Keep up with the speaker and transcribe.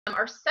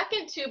Our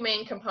second two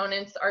main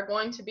components are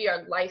going to be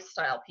our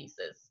lifestyle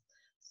pieces.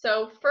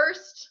 So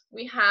first,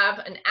 we have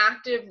an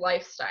active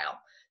lifestyle.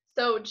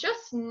 So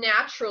just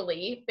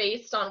naturally,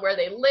 based on where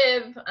they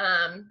live,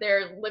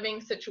 their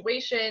living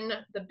situation,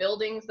 the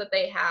buildings that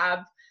they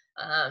have,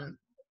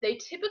 they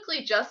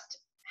typically just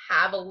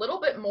have a little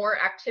bit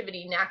more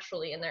activity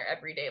naturally in their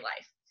everyday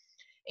life.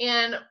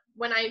 And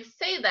when I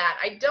say that,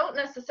 I don't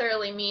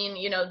necessarily mean,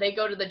 they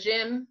go to the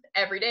gym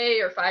every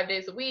day or 5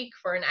 days a week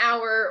for an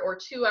hour or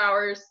 2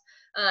 hours,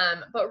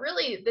 but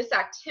really this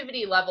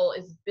activity level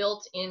is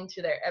built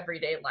into their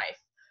everyday life.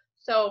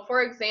 So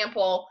for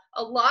example,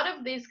 a lot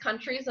of these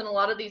countries and a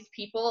lot of these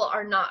people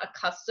are not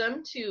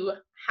accustomed to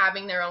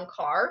having their own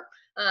car.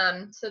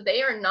 So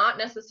they are not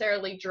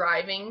necessarily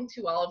driving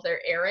to all of their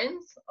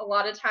errands. A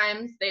lot of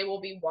times they will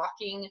be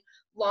walking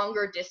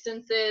longer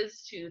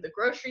distances to the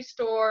grocery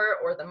store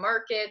or the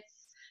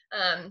markets.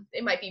 They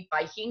might be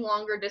biking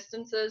longer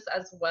distances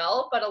as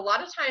well, but a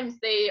lot of times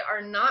they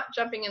are not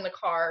jumping in the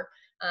car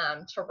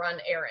to run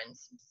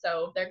errands.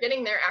 So they're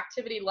getting their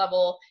activity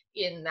level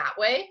in that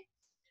way.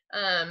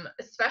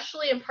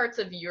 Especially in parts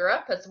of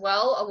Europe as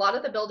well, a lot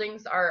of the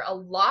buildings are a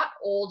lot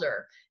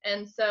older.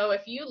 And so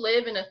if you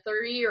live in a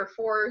 3 or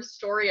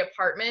 4-story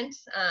apartment,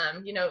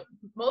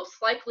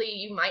 most likely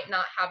you might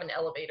not have an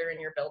elevator in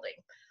your building.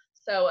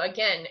 So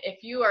again,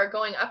 if you are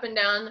going up and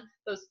down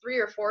those 3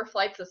 or 4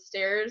 flights of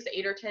stairs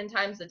 8 or 10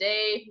 times a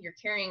day, you're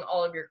carrying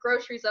all of your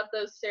groceries up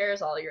those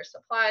stairs, all your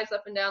supplies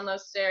up and down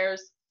those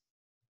stairs,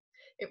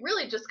 it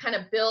really just kind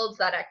of builds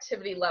that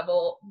activity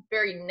level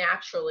very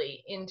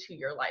naturally into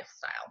your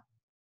lifestyle.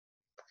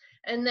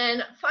 And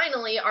then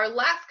finally, our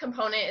last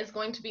component is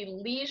going to be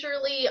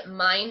leisurely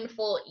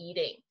mindful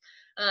eating.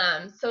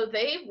 So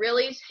they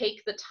really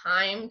take the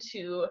time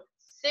to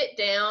sit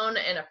down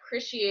and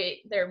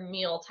appreciate their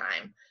meal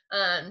time.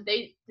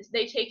 They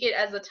take it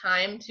as a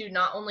time to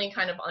not only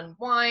kind of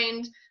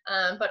unwind,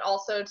 but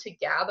also to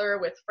gather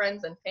with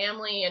friends and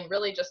family and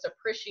really just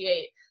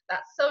appreciate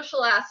that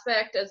social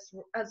aspect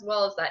as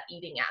well as that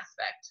eating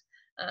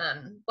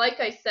aspect. Like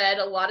I said,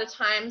 a lot of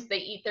times they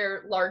eat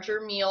their larger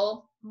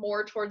meal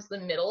more towards the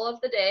middle of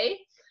the day.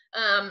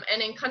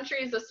 And in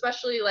countries,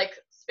 especially like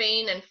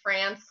Spain and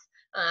France,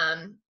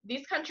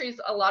 these countries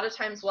a lot of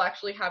times will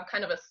actually have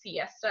kind of a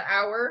siesta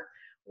hour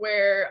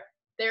where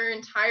their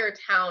entire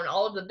town,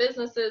 all of the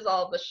businesses,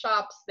 all of the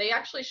shops, they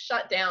actually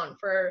shut down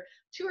for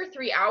 2 or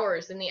 3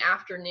 hours in the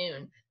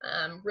afternoon,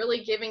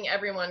 really giving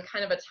everyone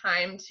kind of a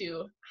time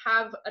to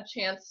have a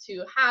chance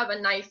to have a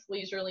nice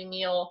leisurely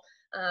meal,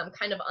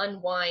 kind of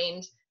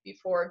unwind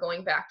before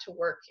going back to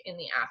work in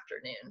the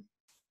afternoon.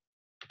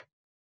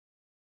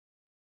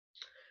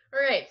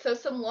 All right, so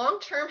some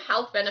long-term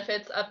health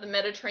benefits of the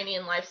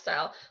Mediterranean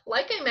lifestyle.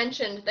 Like I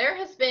mentioned, there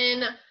has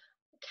been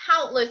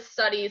countless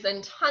studies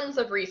and tons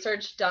of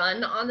research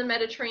done on the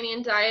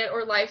Mediterranean diet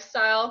or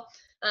lifestyle,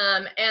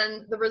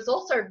 and the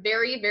results are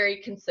very,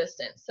 very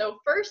consistent. So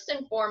first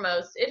and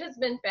foremost, it has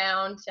been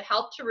found to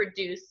help to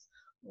reduce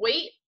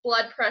weight,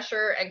 blood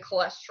pressure, and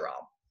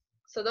cholesterol.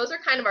 So those are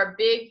kind of our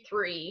big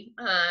three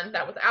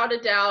that without a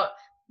doubt,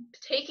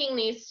 taking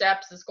these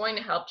steps is going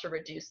to help to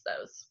reduce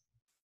those.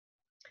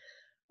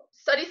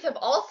 Studies have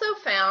also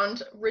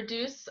found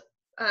reduced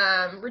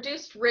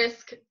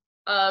risk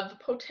of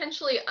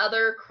potentially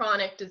other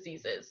chronic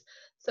diseases.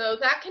 So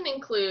that can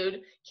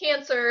include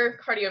cancer,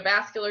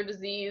 cardiovascular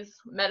disease,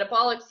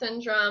 metabolic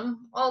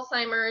syndrome,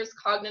 Alzheimer's,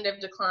 cognitive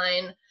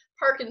decline,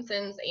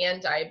 Parkinson's,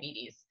 and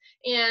diabetes.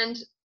 And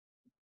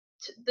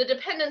the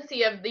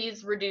dependency of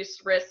these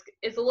reduced risk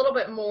is a little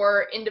bit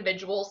more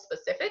individual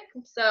specific.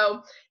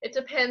 So it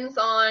depends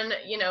on,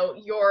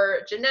 your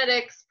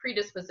genetics,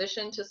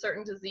 predisposition to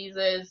certain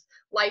diseases,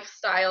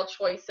 lifestyle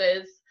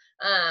choices,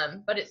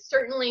 but it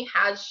certainly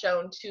has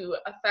shown to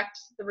affect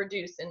the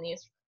reduce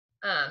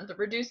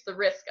the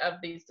risk of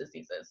these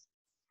diseases.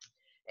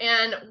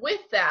 And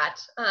with that,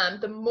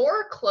 the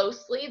more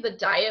closely the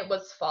diet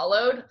was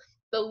followed,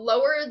 the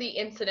lower the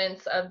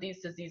incidence of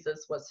these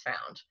diseases was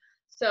found.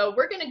 So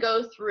we're going to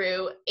go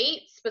through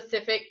 8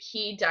 specific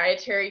key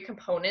dietary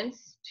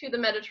components to the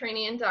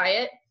Mediterranean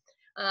diet.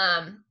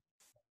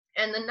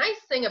 And the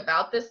nice thing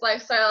about this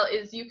lifestyle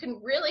is you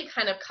can really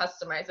kind of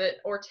customize it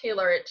or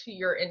tailor it to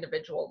your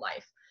individual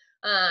life.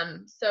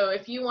 So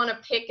if you want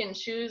to pick and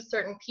choose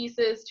certain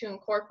pieces to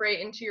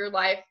incorporate into your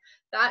life,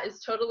 that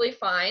is totally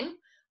fine.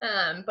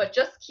 But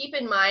just keep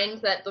in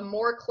mind that the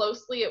more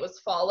closely it was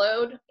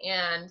followed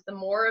and the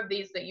more of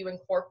these that you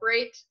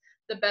incorporate,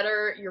 the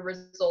better your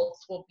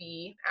results will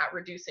be at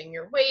reducing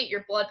your weight,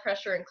 your blood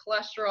pressure and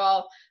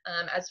cholesterol,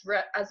 as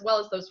well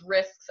as those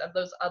risks of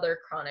those other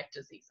chronic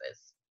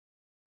diseases.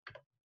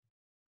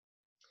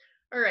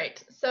 All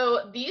right,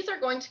 so these are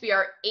going to be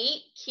our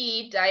 8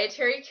 key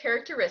dietary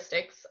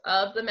characteristics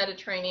of the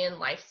Mediterranean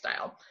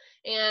lifestyle.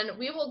 And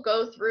we will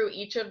go through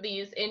each of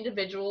these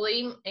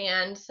individually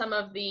and some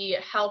of the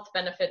health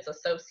benefits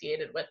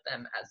associated with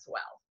them as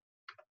well.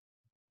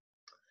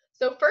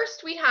 So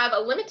first we have a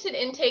limited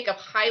intake of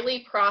highly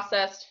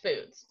processed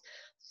foods.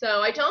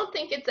 So I don't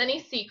think it's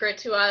any secret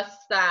to us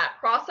that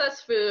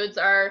processed foods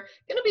are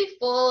going to be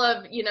full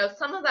of,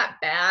 some of that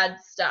bad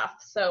stuff.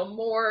 So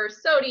more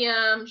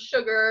sodium,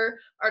 sugar,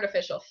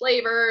 artificial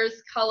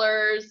flavors,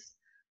 colors,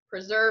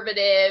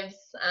 preservatives,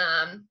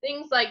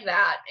 things like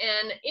that.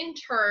 And in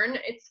turn,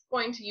 it's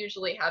going to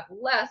usually have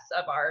less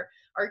of our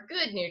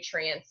good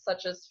nutrients,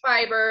 such as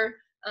fiber,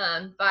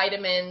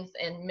 vitamins,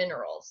 and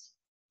minerals.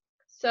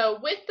 So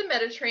with the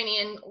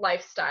Mediterranean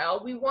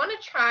lifestyle, we want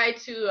to try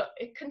to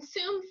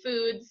consume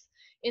foods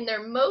in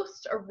their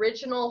most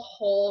original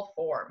whole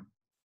form.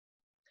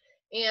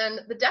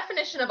 And the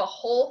definition of a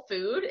whole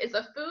food is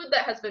a food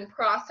that has been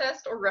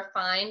processed or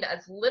refined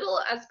as little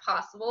as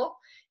possible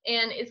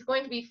and is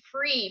going to be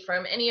free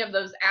from any of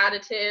those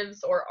additives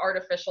or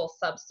artificial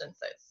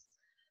substances.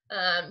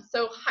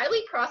 So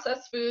highly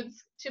processed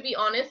foods, to be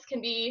honest,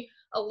 can be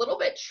a little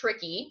bit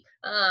tricky.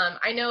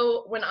 I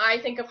know when I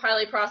think of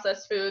highly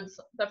processed foods,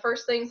 the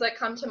first things that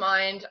come to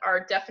mind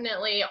are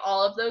definitely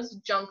all of those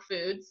junk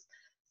foods.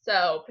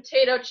 So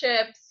potato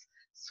chips,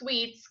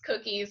 sweets,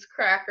 cookies,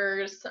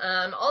 crackers,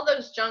 all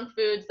those junk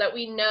foods that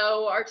we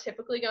know are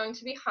typically going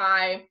to be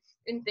high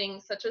in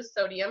things such as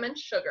sodium and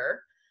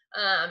sugar.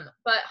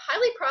 But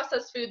highly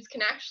processed foods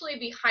can actually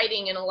be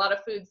hiding in a lot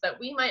of foods that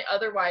we might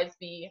otherwise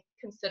be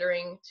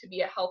considering to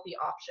be a healthy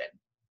option.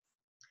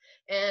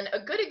 And a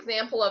good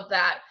example of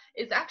that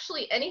is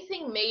actually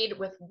anything made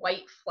with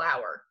white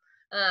flour.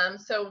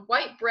 So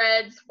white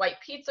breads, white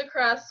pizza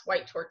crusts,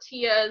 white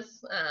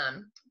tortillas,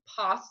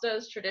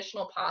 pastas,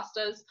 traditional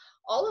pastas,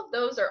 all of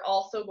those are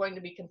also going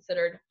to be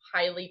considered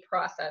highly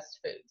processed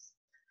foods.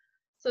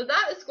 So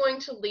that is going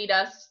to lead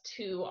us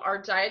to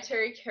our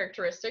dietary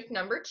characteristic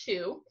number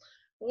 2,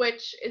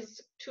 which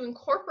is to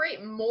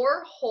incorporate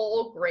more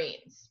whole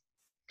grains.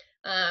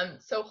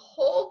 So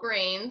whole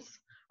grains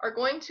are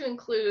going to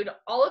include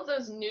all of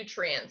those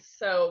nutrients,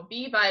 so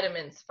B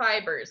vitamins,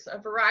 fibers, a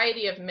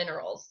variety of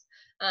minerals.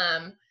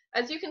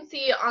 As you can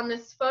see on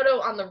this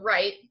photo on the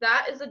right,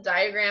 that is a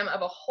diagram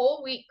of a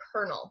whole wheat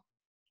kernel.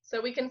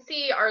 So we can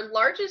see our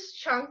largest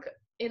chunk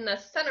in the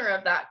center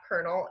of that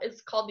kernel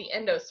is called the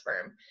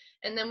endosperm.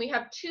 And then we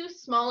have 2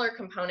 smaller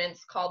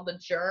components called the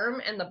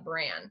germ and the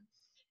bran.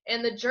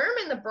 And the germ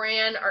and the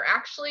bran are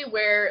actually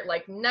where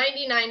like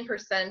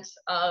 99%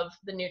 of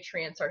the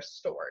nutrients are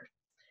stored.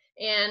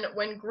 And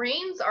when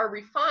grains are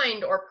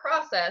refined or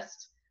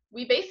processed,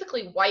 we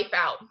basically wipe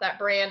out that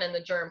bran and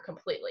the germ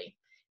completely.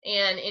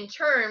 And in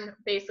turn,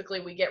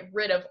 basically we get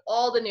rid of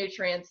all the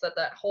nutrients that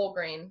that whole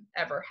grain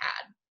ever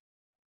had.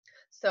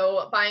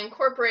 So by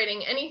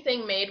incorporating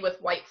anything made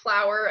with white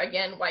flour,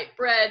 again, white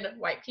bread,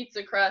 white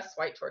pizza crust,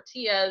 white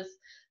tortillas,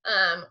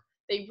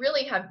 they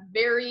really have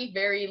very,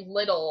 very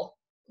little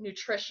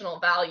nutritional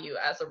value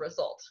as a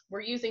result.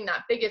 We're using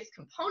that biggest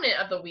component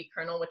of the wheat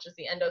kernel, which is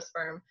the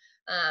endosperm,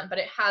 but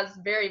it has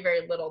very,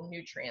 very little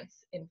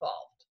nutrients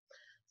involved.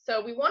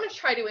 So we want to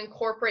try to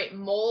incorporate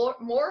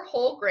more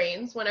whole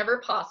grains whenever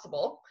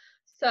possible.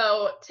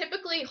 So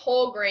typically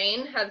whole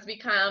grain has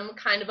become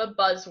kind of a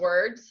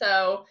buzzword.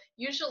 So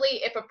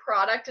usually if a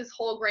product is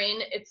whole grain,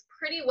 it's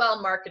pretty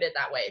well marketed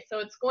that way. So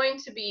it's going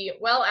to be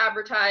well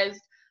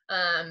advertised,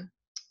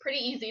 pretty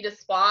easy to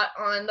spot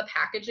on the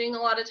packaging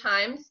a lot of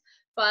times.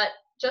 But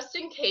just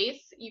in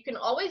case, you can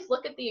always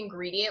look at the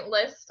ingredient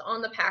list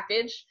on the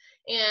package,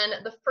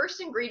 and the first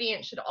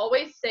ingredient should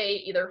always say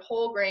either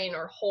whole grain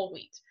or whole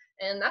wheat.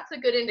 And that's a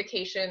good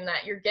indication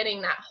that you're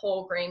getting that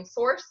whole grain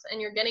source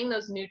and you're getting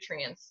those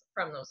nutrients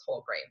from those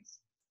whole grains.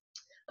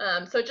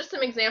 So just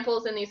some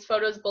examples in these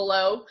photos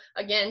below.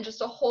 Again,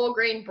 just a whole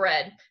grain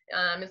bread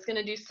is going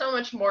to do so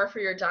much more for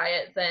your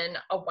diet than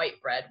a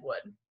white bread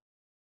would.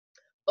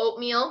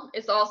 Oatmeal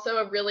is also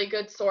a really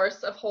good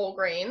source of whole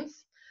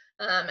grains.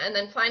 And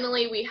then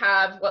finally, we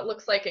have what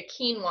looks like a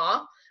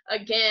quinoa,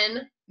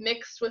 again,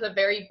 mixed with a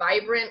very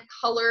vibrant,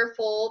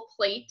 colorful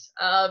plate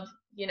of,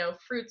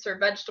 fruits or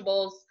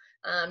vegetables,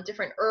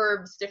 different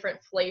herbs,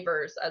 different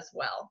flavors as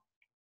well.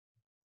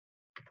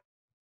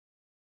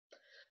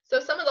 So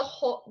some of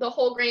the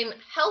whole grain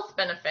health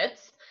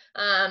benefits,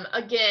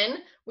 again,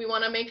 we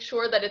want to make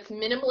sure that it's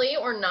minimally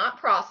or not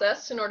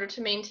processed in order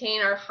to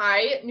maintain our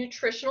high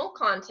nutritional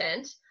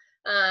content.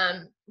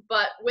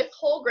 But with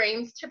whole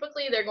grains,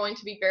 typically they're going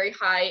to be very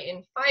high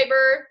in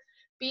fiber,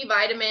 B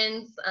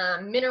vitamins,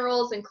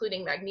 minerals,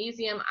 including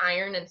magnesium,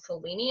 iron, and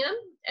selenium,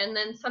 and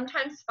then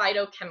sometimes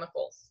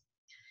phytochemicals.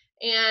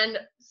 And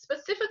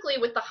specifically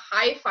with the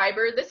high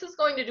fiber, this is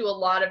going to do a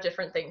lot of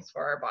different things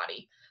for our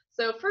body.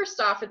 So first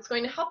off, it's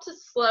going to help to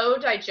slow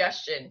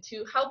digestion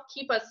to help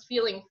keep us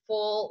feeling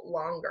full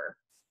longer.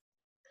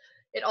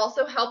 It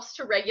also helps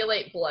to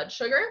regulate blood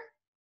sugar.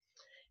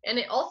 And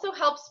it also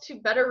helps to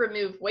better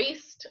remove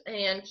waste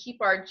and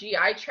keep our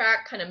GI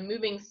tract kind of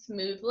moving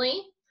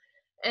smoothly.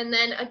 And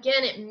then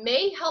again, it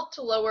may help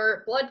to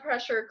lower blood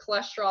pressure,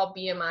 cholesterol,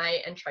 BMI,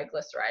 and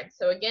triglycerides.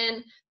 So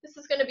again, this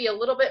is going to be a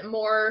little bit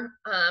more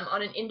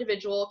on an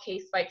individual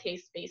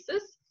case-by-case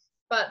basis,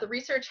 but the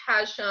research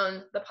has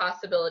shown the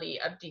possibility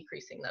of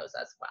decreasing those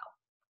as well.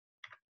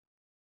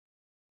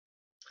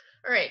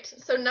 All right,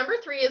 so number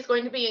 3 is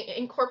going to be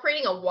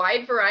incorporating a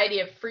wide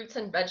variety of fruits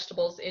and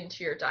vegetables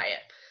into your diet.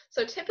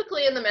 So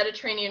typically in the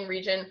Mediterranean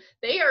region,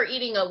 they are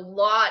eating a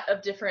lot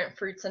of different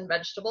fruits and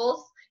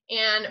vegetables.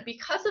 And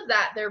because of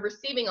that, they're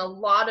receiving a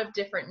lot of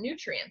different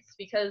nutrients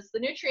because the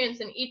nutrients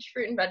in each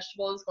fruit and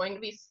vegetable is going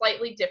to be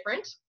slightly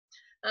different.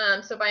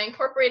 So by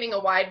incorporating a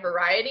wide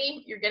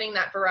variety, you're getting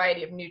that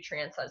variety of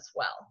nutrients as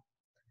well.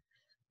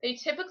 They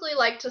typically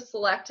like to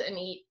select and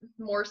eat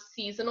more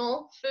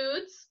seasonal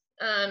foods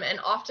and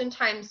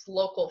oftentimes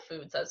local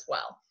foods as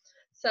well.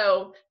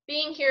 So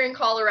being here in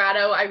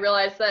Colorado, I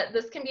realize that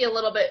this can be a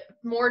little bit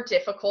more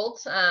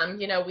difficult.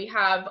 We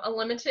have a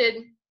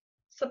limited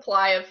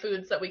supply of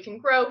foods that we can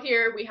grow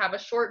here. We have a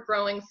short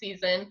growing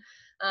season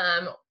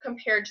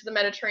compared to the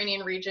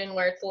Mediterranean region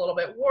where it's a little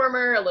bit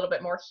warmer, a little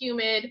bit more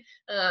humid.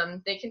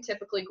 They can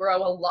typically grow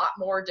a lot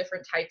more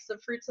different types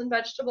of fruits and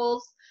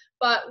vegetables.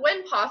 But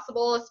when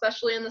possible,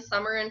 especially in the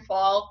summer and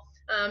fall,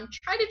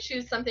 try to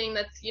choose something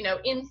that's,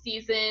 in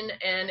season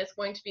and is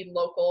going to be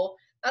local.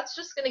 That's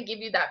just going to give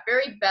you that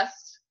very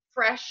best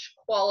fresh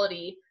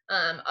quality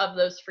of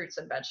those fruits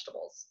and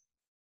vegetables.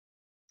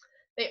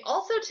 They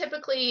also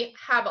typically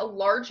have a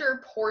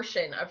larger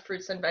portion of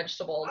fruits and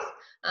vegetables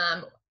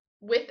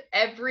with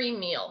every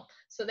meal.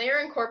 So they are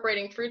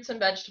incorporating fruits and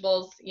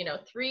vegetables,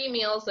 3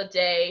 meals a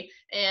day,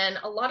 and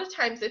a lot of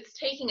times it's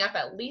taking up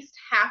at least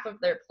half of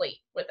their plate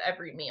with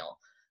every meal.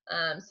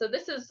 So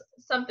this is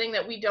something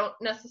that we don't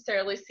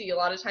necessarily see a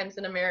lot of times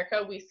in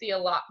America. We see a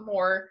lot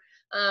more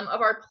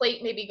of our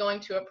plate maybe going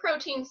to a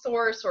protein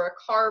source or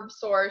a carb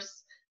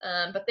source,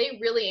 but they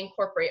really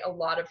incorporate a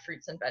lot of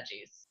fruits and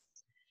veggies.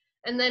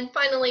 And then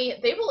finally,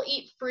 they will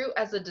eat fruit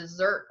as a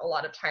dessert a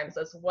lot of times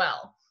as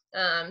well.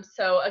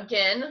 So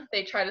again,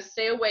 they try to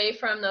stay away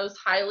from those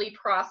highly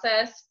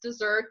processed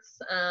desserts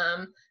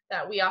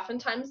that we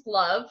oftentimes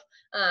love,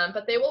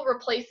 but they will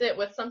replace it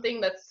with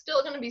something that's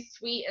still going to be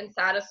sweet and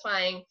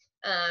satisfying,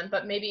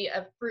 but maybe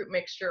a fruit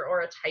mixture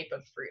or a type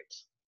of fruit.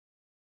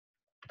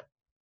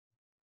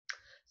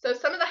 So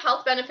some of the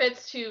health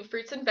benefits to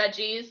fruits and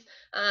veggies,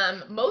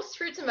 most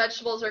fruits and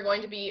vegetables are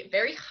going to be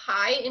very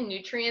high in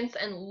nutrients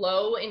and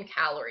low in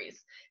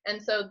calories. And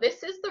so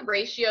this is the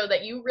ratio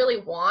that you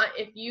really want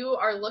if you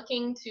are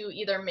looking to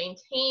either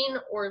maintain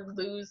or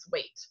lose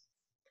weight.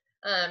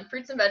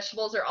 Fruits and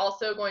vegetables are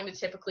also going to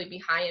typically be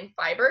high in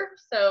fiber.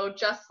 So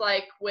just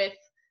like with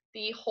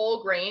the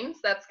whole grains,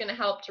 that's going to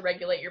help to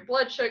regulate your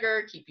blood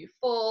sugar, keep you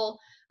full,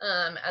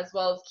 as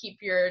well as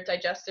keep your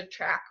digestive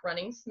tract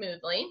running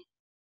smoothly.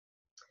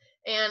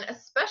 And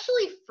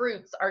especially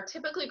fruits are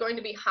typically going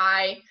to be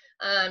high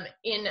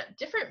in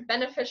different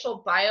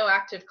beneficial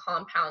bioactive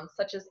compounds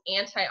such as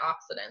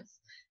antioxidants.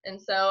 And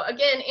so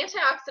again,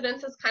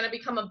 antioxidants has kind of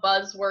become a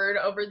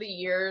buzzword over the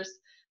years,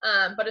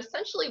 but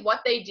essentially what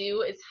they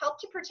do is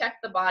help to protect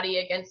the body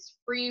against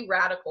free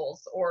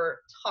radicals or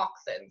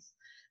toxins.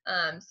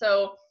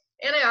 So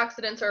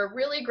antioxidants are a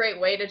really great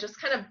way to just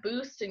kind of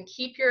boost and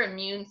keep your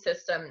immune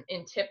system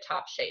in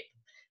tip-top shape.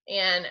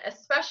 And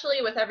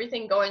especially with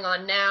everything going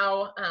on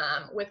now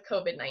with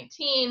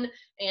COVID-19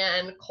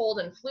 and cold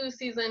and flu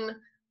season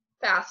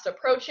fast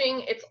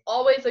approaching, it's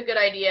always a good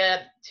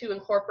idea to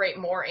incorporate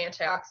more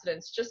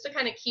antioxidants just to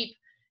kind of keep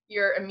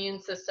your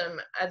immune system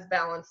as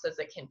balanced as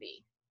it can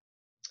be.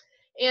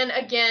 And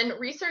again,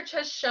 research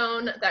has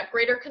shown that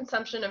greater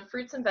consumption of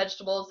fruits and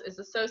vegetables is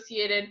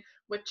associated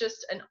with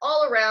just an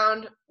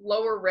all-around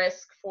lower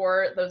risk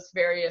for those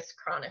various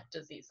chronic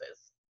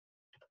diseases.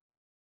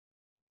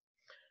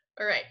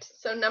 All right,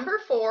 so number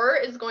 4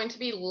 is going to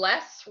be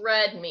less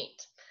red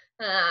meat.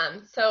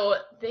 So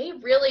they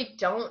really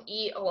don't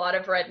eat a lot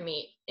of red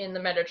meat in the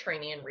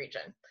Mediterranean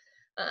region.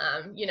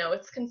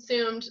 It's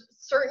consumed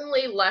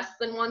certainly less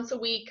than once a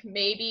week,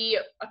 maybe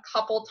a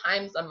couple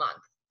times a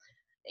month.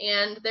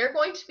 And they're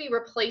going to be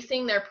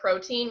replacing their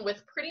protein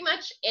with pretty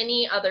much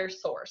any other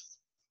source.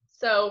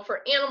 So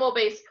for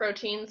animal-based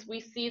proteins,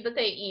 we see that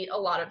they eat a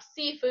lot of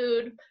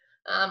seafood,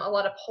 a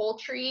lot of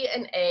poultry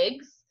and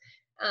eggs.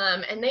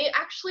 And they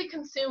actually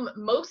consume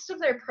most of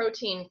their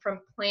protein from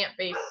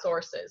plant-based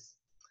sources.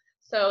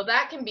 So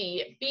that can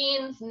be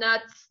beans,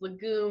 nuts,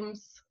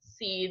 legumes,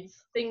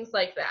 seeds, things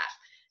like that.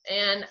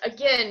 And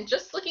again,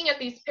 just looking at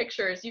these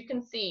pictures, you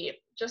can see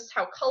just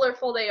how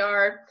colorful they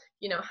are,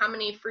 how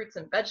many fruits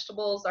and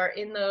vegetables are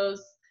in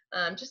those,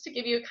 just to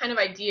give you a kind of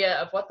idea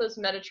of what those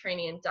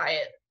Mediterranean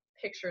diet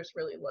pictures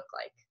really look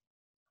like.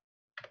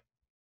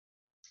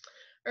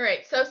 All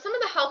right, so some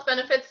of the health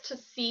benefits to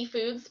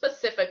seafood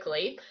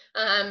specifically.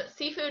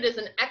 Seafood is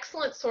an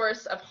excellent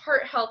source of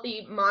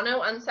heart-healthy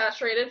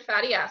monounsaturated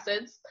fatty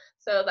acids.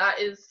 So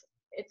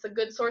it's a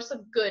good source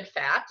of good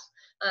fat,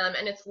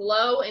 and it's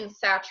low in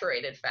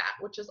saturated fat,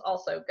 which is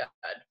also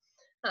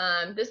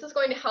good. This is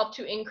going to help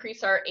to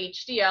increase our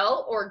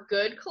HDL or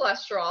good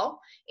cholesterol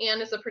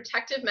and is a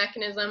protective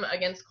mechanism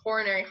against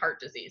coronary heart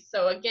disease.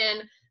 So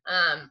again,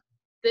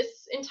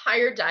 this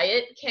entire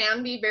diet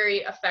can be very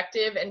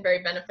effective and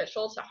very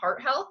beneficial to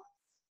heart health,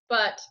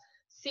 but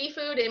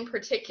seafood in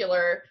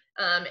particular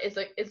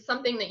is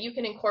something that you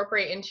can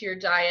incorporate into your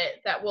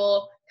diet that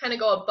will kind of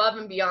go above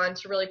and beyond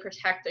to really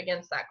protect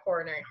against that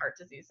coronary heart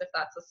disease if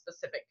that's a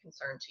specific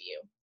concern to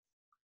you.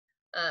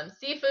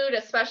 Seafood,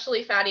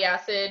 especially fatty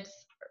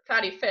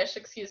fish,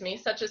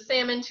 such as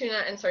salmon,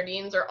 tuna, and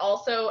sardines are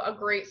also a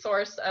great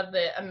source of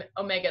the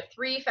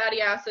omega-3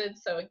 fatty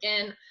acids. So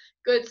again,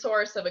 good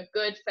source of a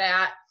good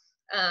fat.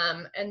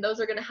 And those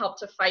are going to help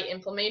to fight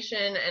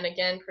inflammation and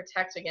again,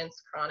 protect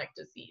against chronic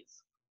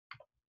disease.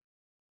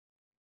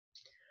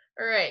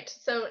 All right,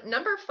 so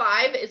number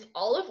 5 is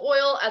olive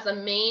oil as a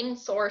main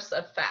source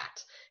of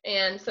fat.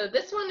 And so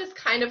this one is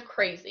kind of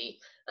crazy,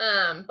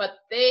 but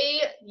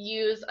they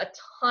use a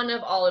ton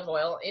of olive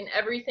oil in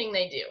everything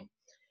they do.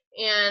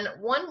 And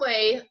one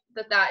way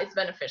that that is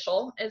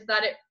beneficial is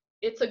that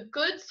it's a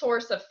good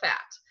source of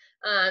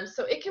fat.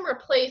 So it can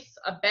replace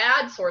a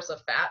bad source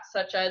of fat,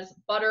 such as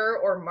butter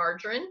or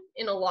margarine,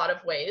 in a lot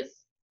of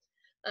ways.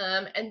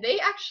 And they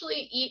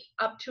actually eat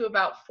up to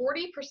about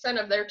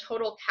 40% of their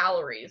total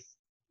calories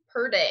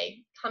per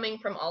day coming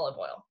from olive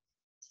oil.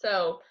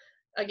 So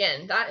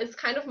again, that is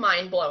kind of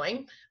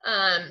mind-blowing.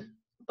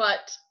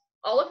 But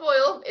olive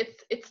oil,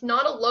 it's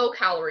not a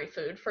low-calorie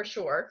food for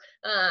sure.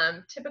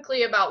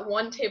 Typically about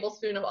 1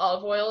 tablespoon of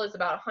olive oil is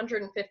about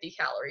 150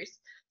 calories.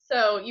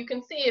 So you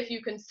can see if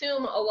you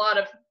consume a lot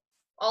of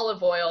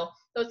olive oil,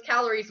 those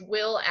calories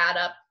will add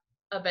up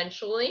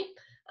eventually.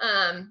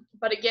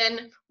 But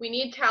again, we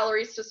need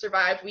calories to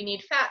survive, we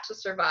need fat to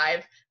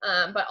survive,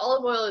 but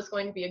olive oil is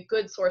going to be a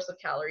good source of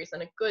calories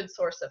and a good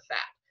source of fat.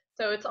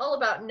 So it's all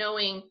about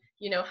knowing,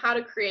 how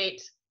to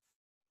create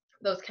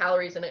those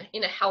calories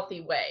in a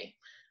healthy way.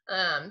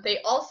 They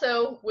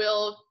also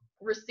will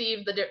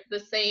receive the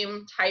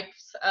same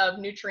types of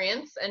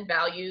nutrients and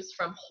values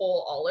from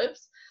whole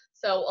olives.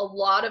 So a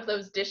lot of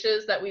those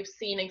dishes that we've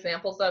seen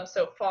examples of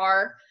so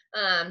far,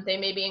 they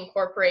maybe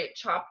incorporate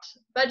chopped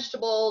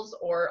vegetables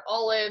or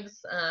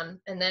olives,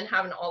 and then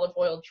have an olive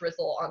oil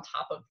drizzle on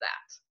top of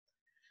that.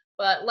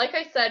 But like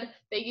I said,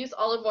 they use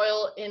olive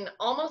oil in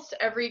almost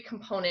every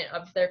component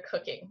of their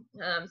cooking.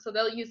 So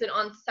they'll use it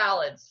on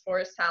salads for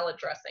a salad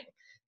dressing.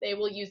 They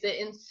will use it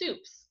in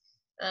soups.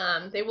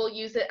 They will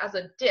use it as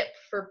a dip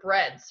for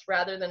breads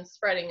rather than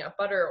spreading a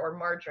butter or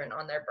margarine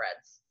on their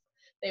breads.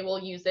 They will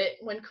use it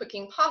when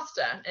cooking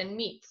pasta and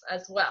meats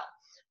as well.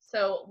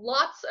 So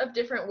lots of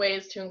different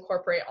ways to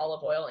incorporate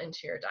olive oil into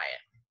your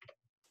diet.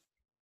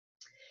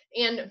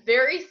 And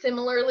very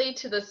similarly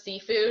to the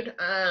seafood,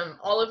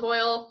 olive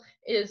oil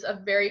is a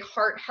very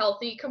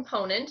heart-healthy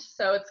component.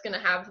 So it's going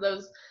to have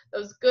those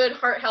good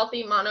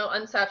heart-healthy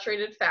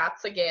monounsaturated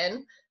fats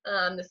again.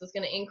 This is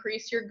going to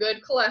increase your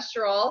good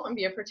cholesterol and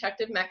be a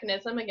protective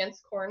mechanism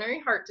against coronary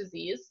heart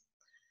disease.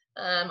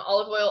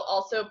 Olive oil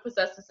also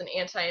possesses an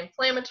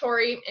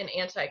anti-inflammatory and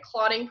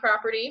anti-clotting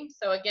property.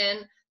 So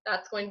again,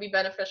 that's going to be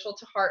beneficial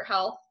to heart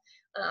health.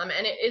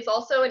 And it is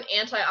also an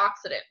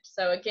antioxidant.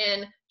 So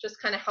again,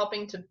 just kind of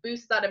helping to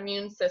boost that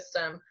immune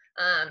system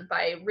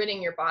by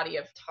ridding your body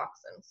of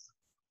toxins.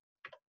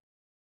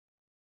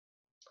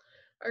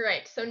 All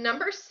right, so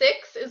number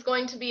 6 is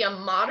going to be a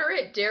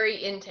moderate dairy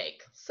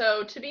intake.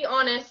 So to be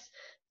honest,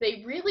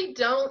 they really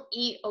don't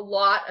eat a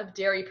lot of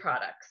dairy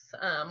products.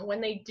 When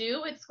they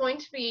do, it's going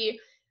to be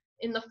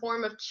in the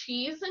form of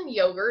cheese and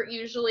yogurt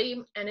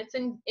usually, and it's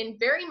in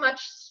very much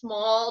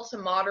small to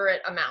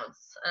moderate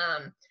amounts.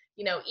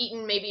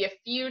 Eaten maybe a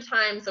few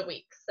times a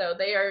week. So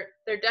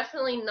they're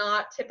definitely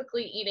not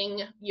typically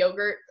eating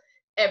yogurt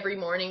every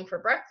morning for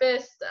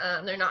breakfast.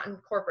 They're not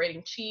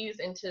incorporating cheese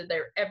into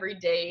their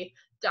everyday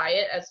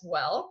diet as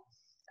well,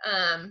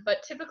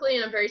 but typically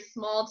in a very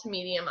small to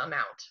medium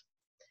amount.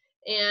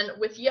 And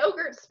with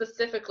yogurt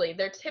specifically,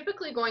 they're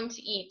typically going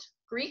to eat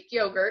Greek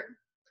yogurt,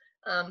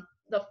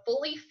 the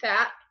fully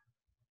fat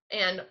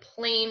and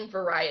plain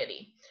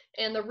variety.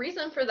 And the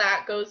reason for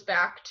that goes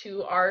back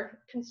to our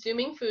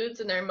consuming foods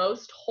in their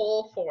most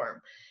whole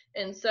form.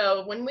 And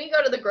so when we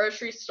go to the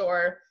grocery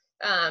store,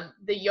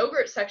 the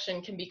yogurt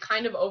section can be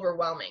kind of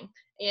overwhelming.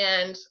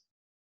 And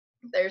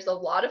there's a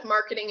lot of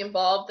marketing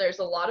involved, there's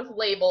a lot of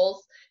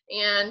labels,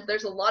 and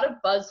there's a lot of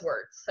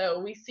buzzwords.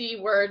 So we see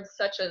words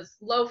such as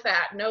low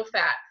fat, no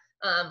fat,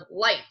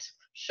 light,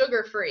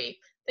 sugar-free,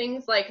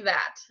 things like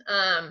that,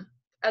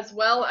 as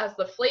well as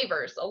the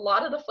flavors. A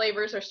lot of the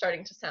flavors are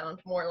starting to sound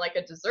more like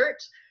a dessert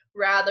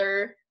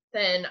rather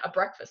than a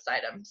breakfast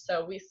item.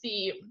 So we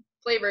see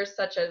flavors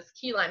such as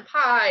key lime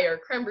pie or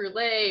creme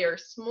brulee or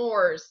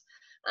s'mores.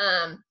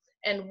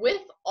 And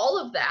with all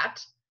of that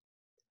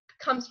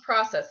comes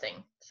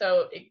processing.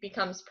 So it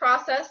becomes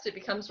processed, it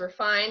becomes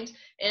refined,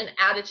 and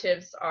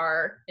additives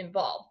are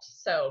involved.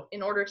 So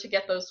in order to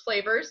get those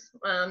flavors,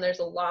 there's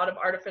a lot of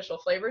artificial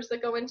flavors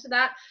that go into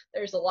that.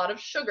 There's a lot of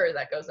sugar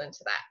that goes into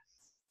that.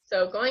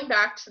 So going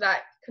back to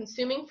that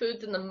consuming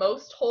foods in the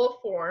most whole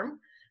form,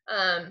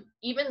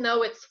 even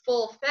though it's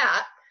full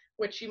fat,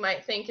 which you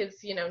might think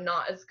is,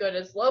 not as good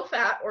as low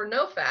fat or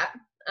no fat,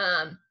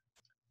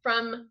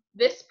 from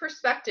this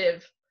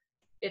perspective,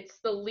 it's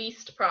the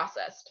least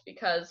processed,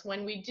 because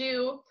when we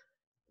do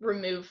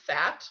remove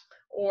fat,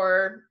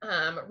 or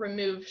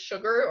remove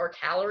sugar or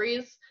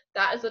calories,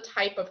 that is a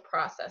type of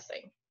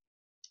processing.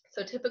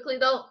 So typically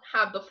they'll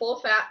have the full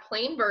fat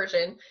plain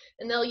version,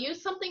 and they'll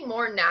use something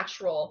more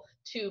natural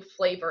to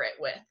flavor it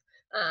with.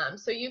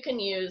 So you can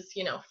use,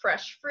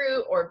 fresh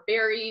fruit or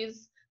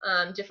berries,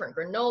 different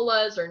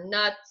granolas or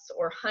nuts,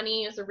 or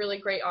honey is a really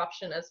great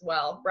option as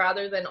well,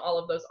 rather than all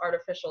of those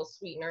artificial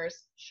sweeteners,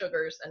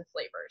 sugars, and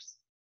flavors.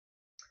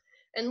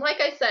 And like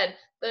I said,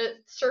 the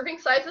serving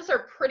sizes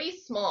are pretty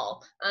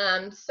small.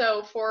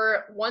 So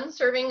for one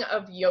serving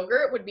of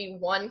yogurt would be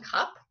 1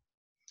 cup.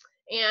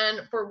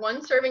 And for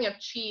one serving of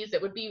cheese,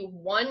 it would be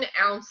 1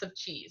 ounce of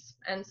cheese.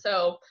 And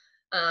so,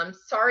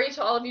 sorry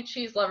to all of you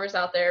cheese lovers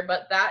out there,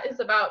 but that is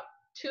about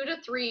 2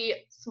 to 3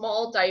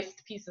 small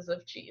diced pieces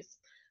of cheese.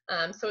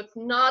 So it's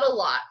not a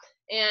lot.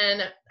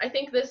 And I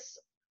think this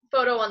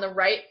photo on the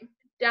right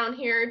down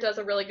here does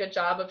a really good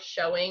job of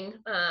showing,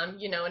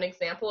 an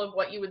example of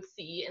what you would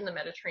see in the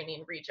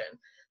Mediterranean region.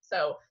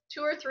 So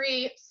 2 or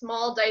 3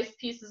 small diced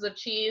pieces of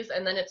cheese,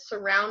 and then it's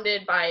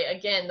surrounded by,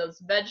 again, those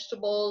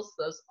vegetables,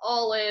 those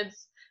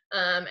olives,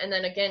 and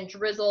then again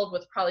drizzled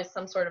with probably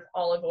some sort of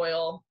olive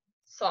oil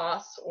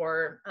sauce,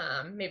 or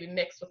maybe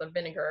mixed with a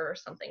vinegar or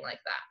something like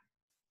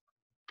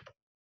that.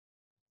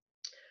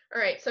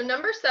 All right, so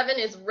number 7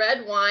 is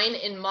red wine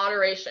in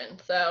moderation.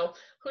 So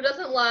who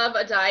doesn't love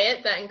a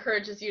diet that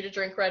encourages you to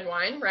drink red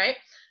wine, right?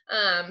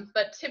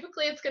 But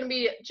typically it's going to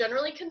be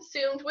generally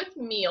consumed with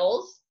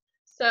meals.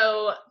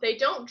 So they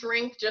don't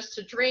drink just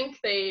to drink.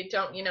 They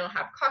don't,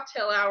 have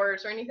cocktail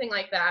hours or anything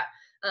like that.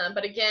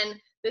 But again,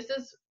 this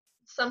is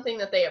something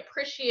that they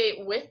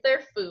appreciate with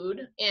their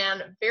food,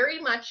 and very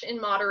much in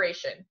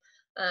moderation.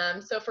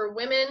 So for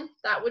women,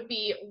 that would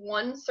be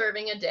 1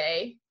 serving a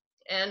day.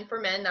 And for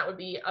men, that would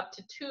be up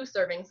to 2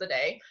 servings a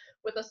day,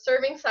 with a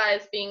serving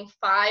size being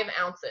 5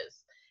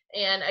 ounces.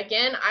 And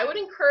again, I would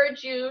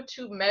encourage you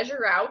to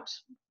measure out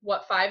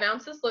what 5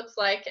 ounces looks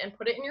like and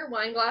put it in your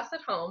wine glass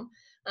at home,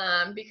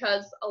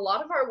 because a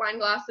lot of our wine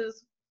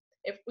glasses,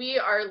 if we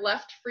are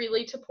left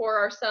freely to pour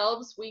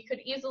ourselves, we could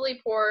easily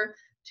pour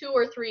 2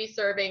 or 3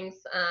 servings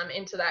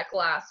into that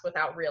glass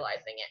without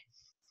realizing it.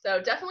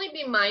 So definitely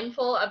be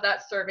mindful of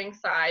that serving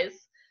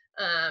size.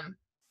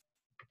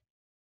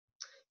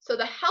 So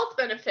the health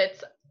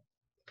benefits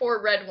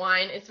for red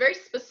wine is very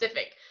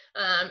specific.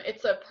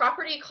 It's a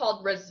property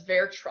called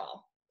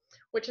resveratrol,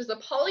 which is a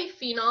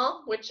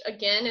polyphenol, which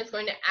again is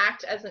going to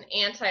act as an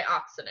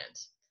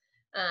antioxidant,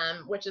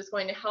 which is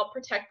going to help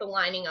protect the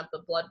lining of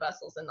the blood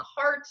vessels in the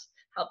heart,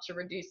 help to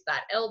reduce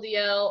that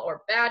LDL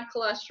or bad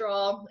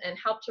cholesterol, and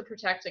help to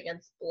protect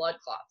against blood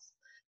clots.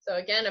 So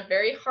again, a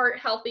very heart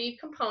healthy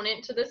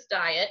component to this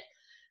diet.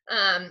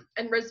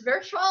 And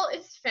resveratrol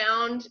is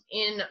found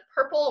in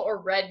purple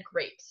or red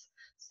grapes.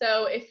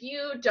 So if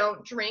you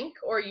don't drink,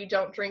 or you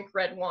don't drink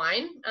red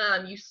wine,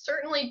 you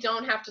certainly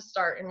don't have to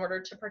start in order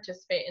to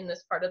participate in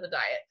this part of the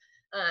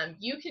diet.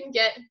 You can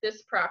get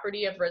this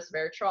property of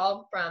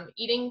resveratrol from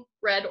eating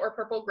red or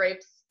purple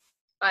grapes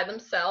by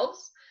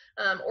themselves,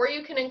 or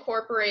you can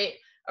incorporate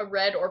a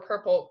red or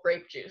purple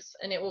grape juice,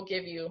 and it will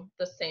give you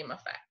the same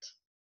effect.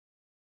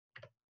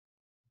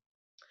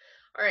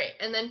 All right,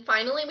 and then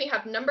finally we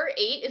have number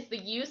 8 is the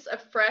use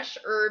of fresh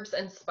herbs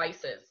and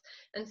spices.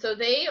 And so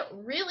they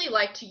really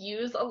like to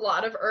use a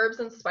lot of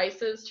herbs and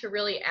spices to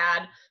really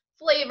add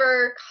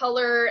flavor,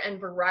 color, and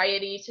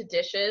variety to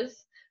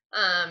dishes.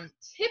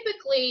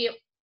 Typically,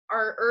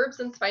 our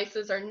herbs and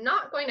spices are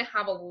not going to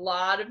have a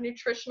lot of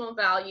nutritional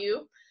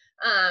value,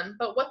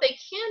 but what they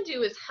can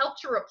do is help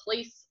to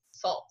replace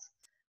salt,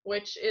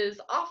 which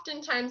is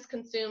oftentimes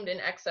consumed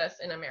in excess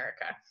in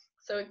America.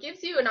 So it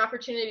gives you an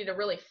opportunity to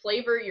really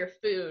flavor your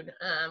food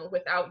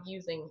without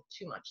using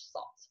too much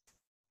salt.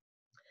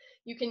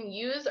 You can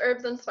use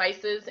herbs and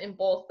spices in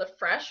both the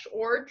fresh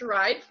or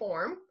dried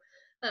form,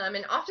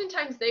 and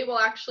oftentimes they will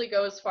actually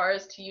go as far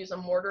as to use a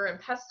mortar and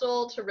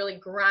pestle to really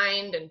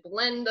grind and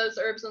blend those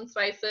herbs and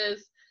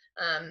spices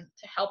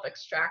to help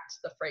extract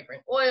the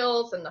fragrant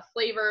oils and the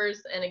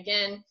flavors. And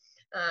again,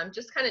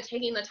 just kind of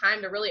taking the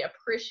time to really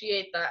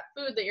appreciate that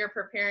food that you're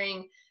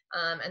preparing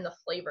and the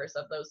flavors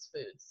of those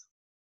foods.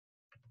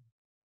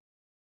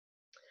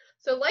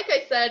 So like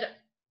I said,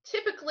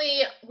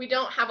 typically we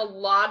don't have a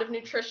lot of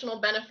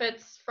nutritional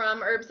benefits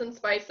from herbs and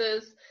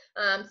spices.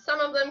 Some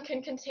of them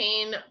can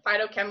contain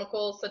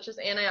phytochemicals such as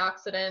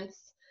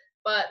antioxidants,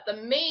 but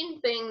the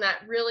main thing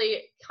that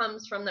really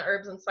comes from the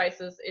herbs and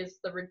spices is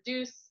the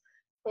reduce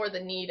for the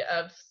need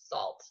of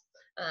salt.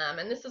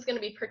 And this is going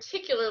to be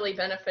particularly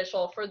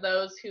beneficial for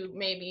those who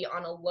may be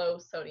on a low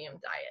sodium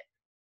diet.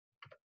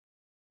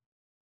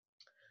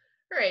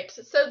 All right,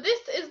 so this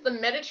is the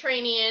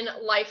Mediterranean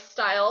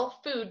lifestyle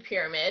food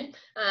pyramid,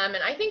 and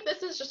I think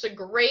this is just a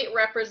great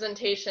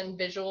representation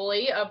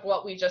visually of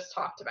what we just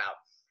talked about,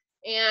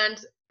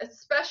 and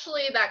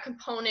especially that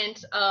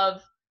component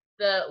of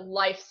the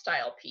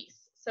lifestyle piece.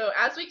 So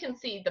as we can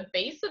see, the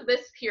base of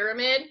this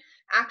pyramid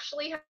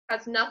actually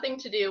has nothing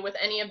to do with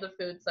any of the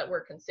foods that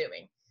we're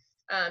consuming.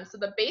 So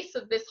the base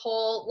of this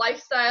whole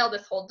lifestyle,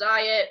 this whole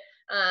diet,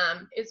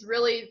 is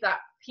really that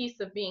piece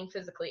of being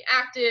physically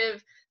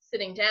active,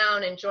 sitting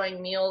down,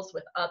 enjoying meals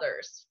with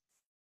others.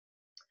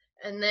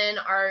 And then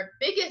our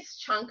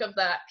biggest chunk of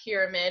that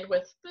pyramid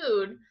with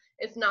food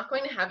is not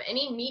going to have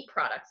any meat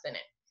products in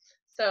it.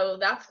 So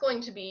that's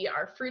going to be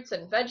our fruits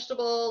and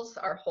vegetables,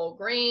 our whole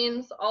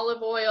grains,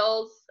 olive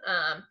oils,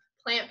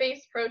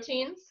 plant-based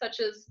proteins such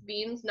as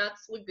beans,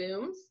 nuts,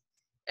 legumes,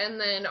 and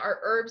then our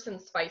herbs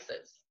and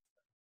spices.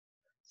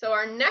 So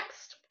our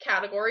next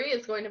category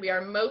is going to be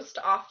our most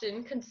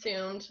often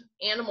consumed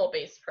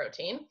animal-based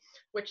protein,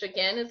 which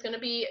again is going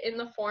to be in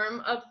the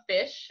form of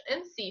fish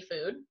and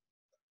seafood.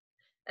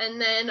 And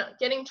then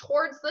getting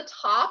towards the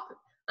top,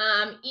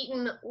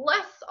 eaten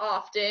less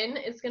often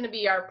is going to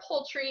be our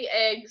poultry,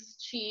 eggs,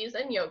 cheese,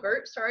 and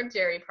yogurt, so our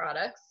dairy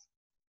products.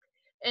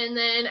 And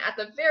then at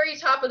the very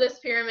top of this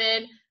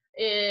pyramid,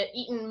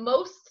 eaten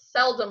most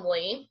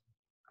seldomly,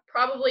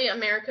 probably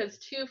America's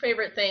two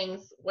favorite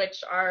things,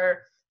 which are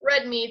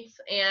red meats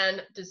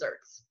and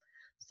desserts.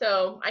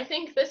 So I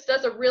think this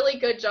does a really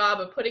good job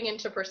of putting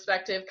into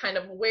perspective kind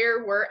of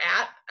where we're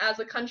at as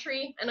a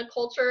country and a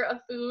culture of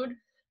food,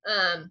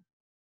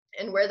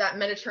 and where that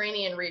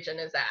Mediterranean region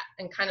is at,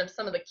 and kind of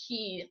some of the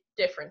key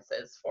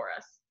differences for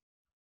us.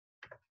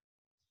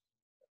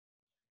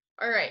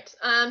 All right,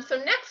 so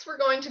next we're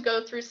going to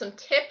go through some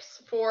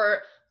tips for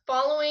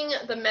following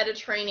the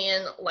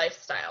Mediterranean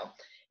lifestyle.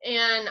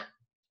 And,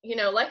 you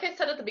know, like I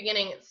said at the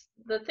beginning,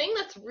 the thing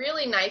that's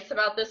really nice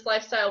about this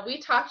lifestyle,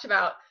 we talked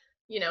about,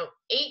 you know,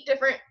 8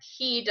 different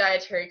key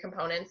dietary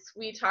components.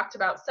 We talked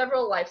about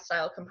several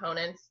lifestyle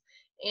components.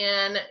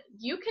 And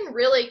you can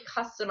really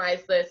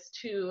customize this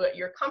to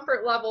your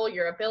comfort level,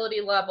 your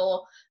ability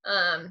level,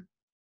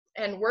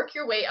 and work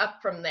your way up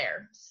from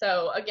there.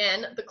 So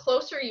again, the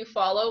closer you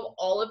follow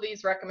all of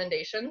these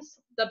recommendations,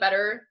 the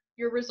better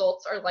your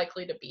results are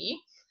likely to be.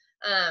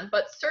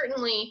 But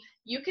certainly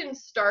you can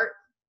start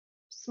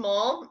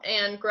small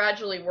and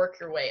gradually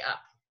work your way up.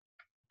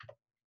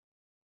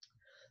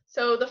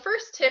 So the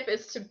first tip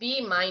is to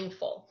be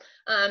mindful.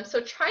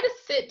 So try to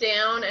sit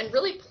down and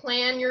really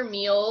plan your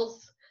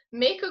meals.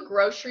 Make a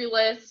grocery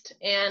list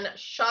and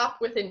shop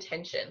with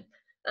intention.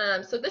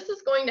 So this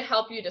is going to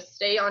help you to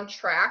stay on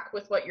track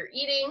with what you're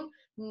eating,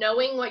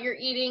 knowing what you're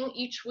eating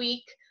each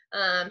week,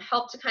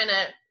 help to kind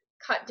of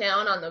cut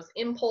down on those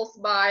impulse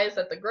buys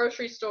at the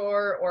grocery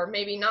store, or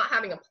maybe not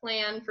having a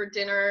plan for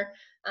dinner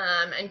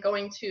and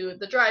going to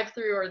the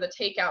drive-through or the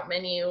takeout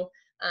menu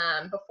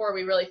before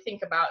we really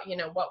think about, you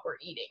know, what we're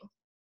eating.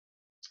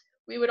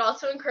 We would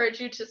also encourage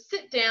you to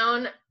sit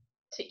down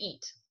to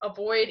eat.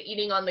 Avoid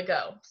eating on the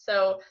go.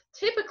 So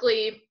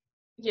typically,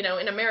 you know,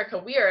 in America,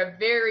 we are a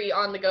very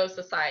on-the-go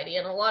society,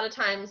 and a lot of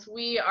times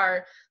we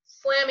are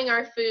slamming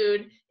our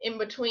food in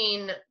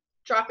between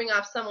dropping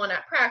off someone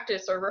at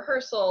practice or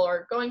rehearsal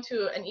or going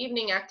to an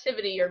evening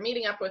activity or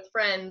meeting up with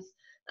friends.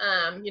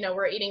 You know,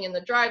 we're eating in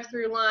the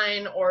drive-through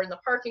line or in the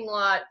parking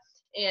lot,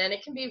 and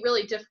it can be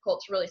really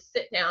difficult to really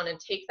sit down and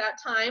take that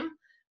time.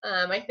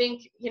 I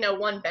think, you know,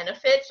 one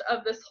benefit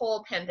of this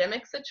whole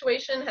pandemic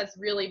situation has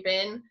really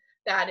been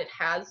that it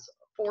has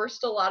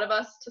forced a lot of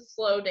us to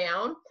slow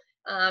down,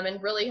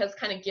 and really has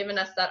kind of given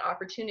us that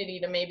opportunity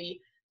to maybe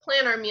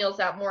plan our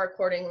meals out more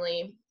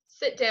accordingly,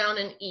 sit down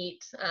and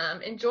eat,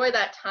 enjoy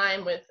that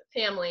time with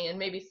family and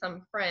maybe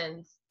some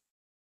friends.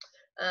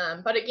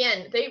 But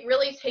again, they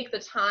really take the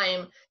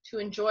time to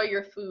enjoy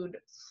your food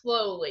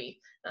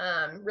slowly,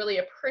 really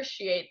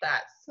appreciate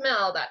that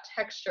smell, that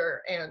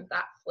texture, and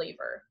that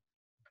flavor.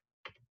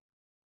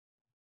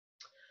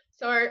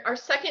 So our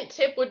second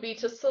tip would be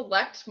to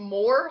select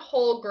more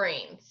whole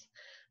grains.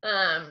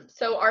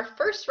 So our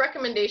first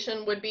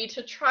recommendation would be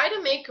to try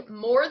to make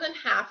more than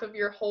half of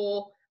your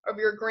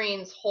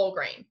grains whole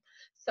grain.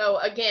 So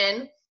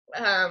again,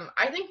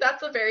 I think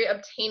that's a very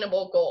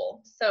obtainable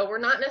goal. So we're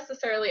not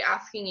necessarily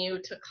asking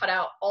you to cut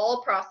out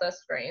all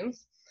processed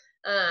grains,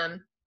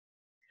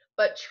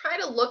 but try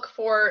to look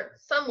for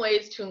some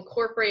ways to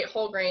incorporate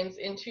whole grains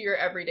into your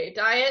everyday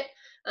diet,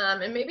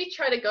 and maybe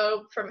try to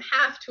go from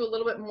half to a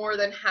little bit more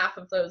than half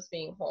of those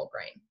being whole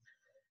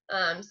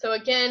grain. So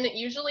again,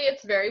 usually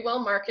it's very well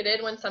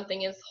marketed when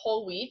something is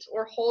whole wheat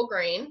or whole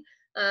grain,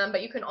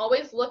 but you can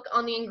always look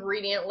on the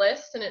ingredient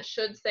list and it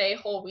should say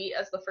whole wheat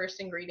as the first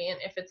ingredient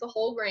if it's a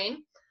whole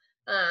grain.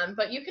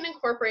 But you can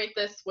incorporate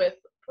this with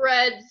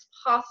breads,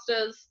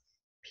 pastas,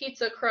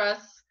 pizza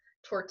crusts,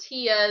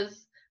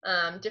 tortillas,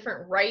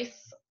 different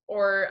rice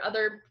or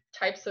other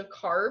types of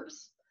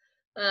carbs.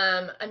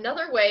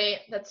 Another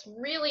way that's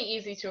really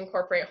easy to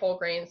incorporate whole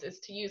grains is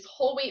to use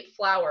whole wheat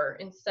flour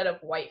instead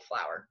of white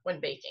flour when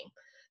baking.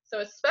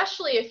 So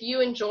especially if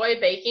you enjoy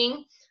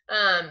baking,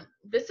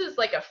 this is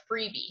like a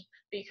freebie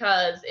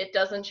because it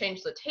doesn't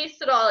change the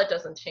taste at all, it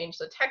doesn't change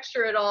the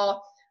texture at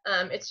all.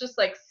 It's just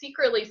like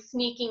secretly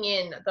sneaking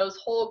in those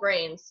whole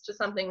grains to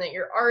something that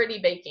you're already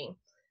baking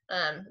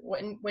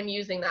when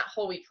using that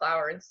whole wheat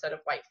flour instead of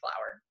white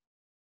flour.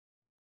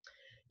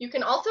 You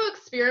can also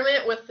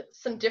experiment with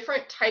some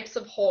different types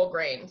of whole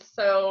grains.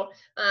 So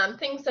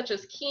things such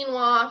as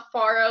quinoa,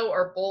 farro,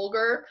 or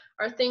bulgur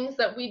are things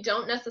that we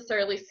don't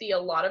necessarily see a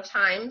lot of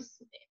times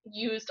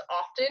used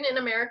often in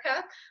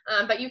America,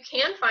 but you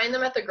can find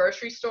them at the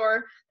grocery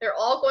store. They're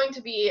all going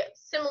to be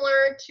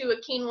similar to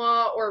a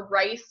quinoa or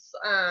rice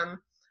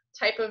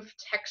type of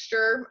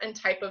texture and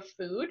type of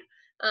food.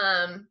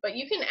 But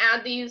you can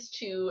add these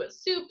to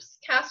soups,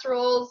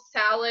 casseroles,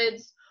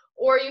 salads,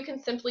 or you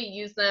can simply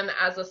use them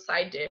as a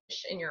side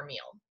dish in your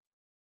meal.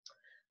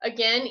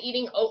 Again,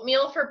 eating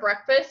oatmeal for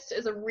breakfast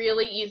is a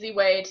really easy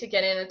way to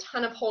get in a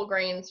ton of whole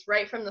grains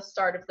right from the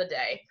start of the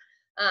day.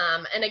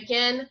 And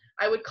again,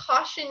 I would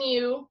caution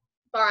you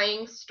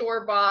buying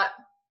store-bought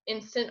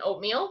instant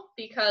oatmeal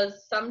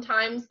because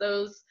sometimes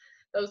those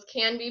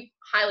can be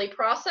highly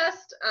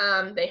processed.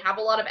 They have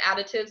a lot of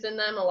additives in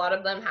them. A lot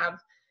of them have,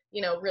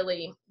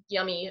 really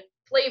yummy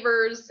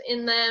flavors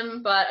in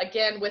them. But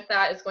again, with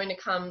that is going to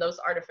come those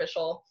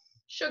artificial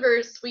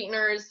sugars,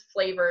 sweeteners,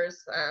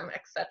 flavors,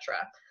 etc.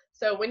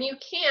 So when you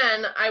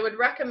can, I would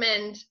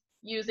recommend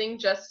using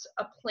just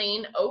a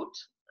plain oat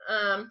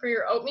for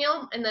your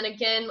oatmeal. And then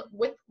again,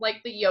 with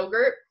like the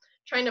yogurt,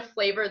 trying to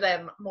flavor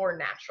them more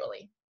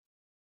naturally.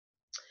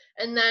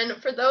 And then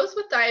for those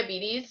with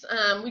diabetes,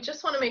 we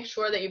just want to make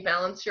sure that you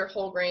balance your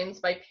whole grains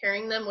by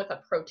pairing them with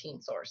a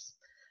protein source.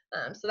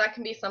 So that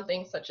can be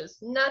something such as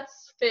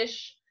nuts,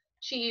 fish,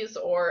 cheese,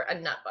 or a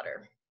nut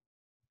butter.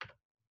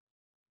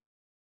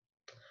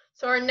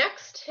 So our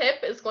next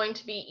tip is going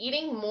to be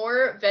eating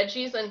more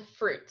veggies and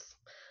fruits.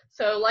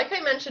 So like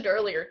I mentioned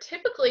earlier,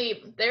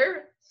 typically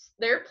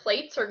their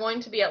plates are going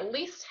to be at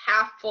least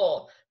half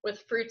full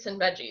with fruits and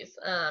veggies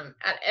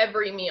at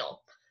every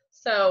meal.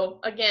 So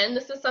again,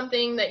 this is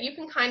something that you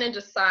can kind of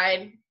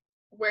decide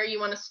where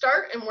you want to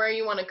start and where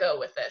you want to go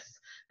with this.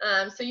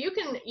 So you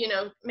can,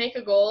 make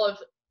a goal of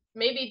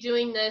maybe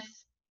doing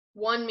this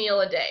one meal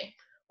a day,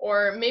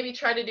 or maybe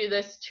try to do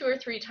this 2 or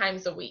 3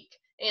 times a week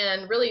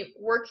and really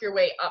work your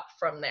way up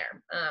from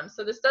there.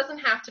 So this doesn't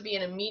have to be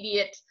an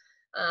immediate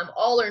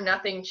all or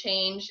nothing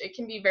change. It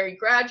can be very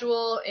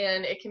gradual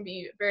and it can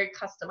be very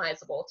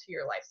customizable to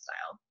your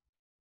lifestyle.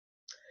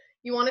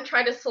 You want to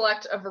try to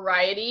select a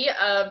variety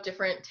of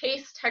different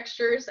tastes,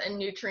 textures, and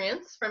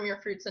nutrients from your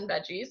fruits and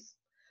veggies.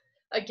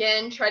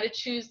 Again, try to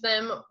choose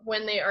them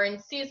when they are in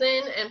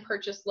season and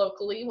purchase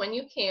locally when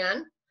you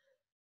can.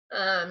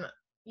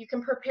 You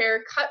can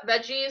prepare cut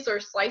veggies or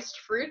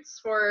sliced fruits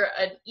for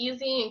an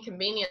easy and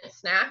convenient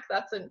snack.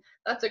 That's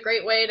a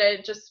great way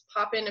to just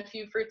pop in a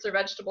few fruits or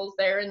vegetables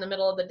there in the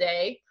middle of the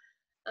day.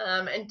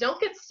 And don't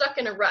get stuck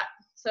in a rut.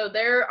 So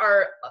there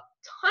are a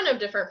ton of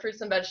different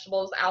fruits and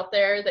vegetables out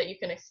there that you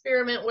can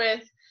experiment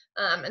with.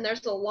 And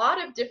there's a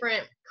lot of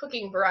different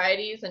cooking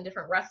varieties and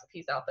different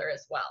recipes out there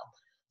as well.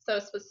 So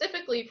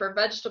specifically for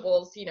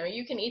vegetables,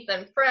 you can eat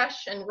them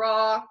fresh and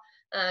raw.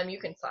 You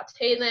can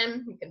saute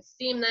them, you can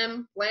steam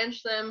them,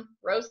 blanch them,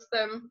 roast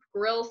them,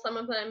 grill some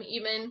of them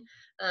even.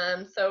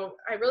 So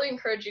I really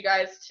encourage you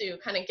guys to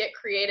kind of get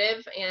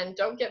creative and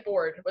don't get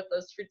bored with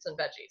those fruits and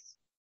veggies.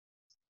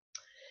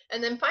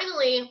 And then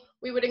finally,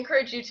 we would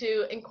encourage you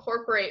to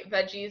incorporate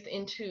veggies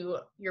into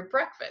your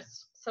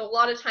breakfast. So a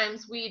lot of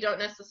times we don't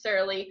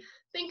necessarily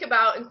think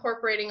about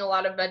incorporating a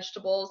lot of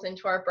vegetables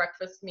into our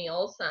breakfast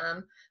meals.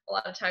 A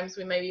lot of times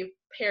we maybe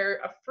pair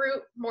a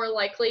fruit more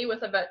likely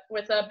with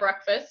a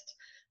breakfast.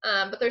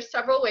 But there's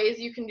several ways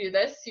you can do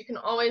this. You can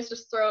always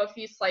just throw a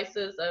few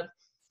slices of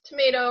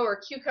tomato or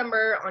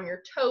cucumber on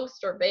your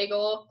toast or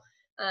bagel.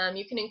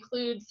 You can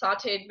include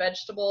sauteed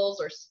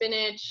vegetables or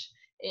spinach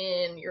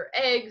in your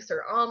eggs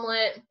or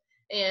omelet.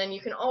 And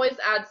you can always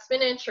add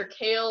spinach or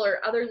kale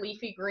or other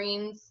leafy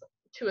greens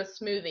to a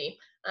smoothie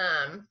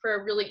for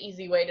a really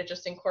easy way to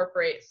just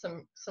incorporate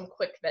some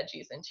quick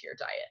veggies into your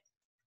diet.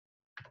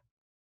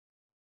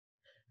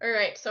 All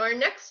right, so our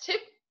next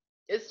tip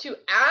is to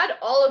add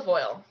olive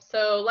oil.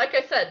 So like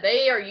I said,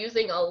 they are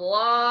using a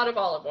lot of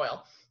olive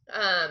oil,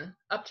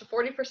 up to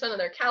 40% of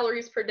their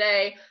calories per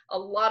day. A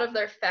lot of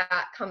their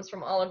fat comes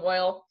from olive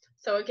oil.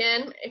 So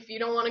again, if you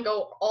don't want to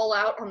go all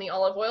out on the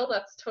olive oil,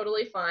 that's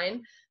totally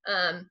fine.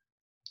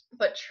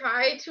 But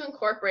try to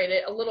incorporate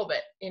it a little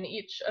bit in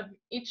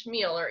each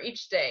meal or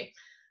each day.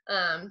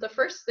 The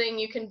first thing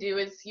you can do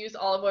is use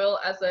olive oil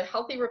as a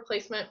healthy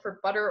replacement for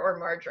butter or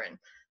margarine.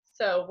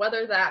 So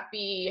whether that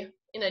be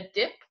in a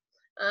dip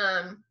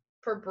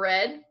for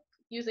bread,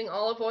 using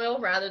olive oil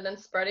rather than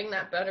spreading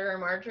that butter or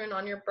margarine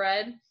on your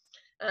bread.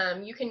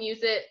 You can use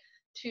it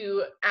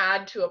to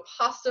add to a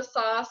pasta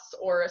sauce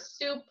or a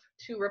soup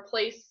to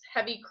replace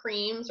heavy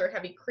creams or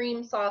heavy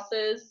cream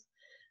sauces.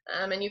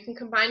 And you can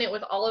combine it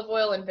with olive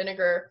oil and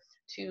vinegar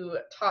to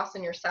toss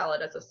in your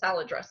salad as a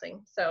salad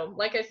dressing. So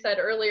like I said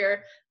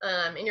earlier,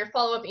 in your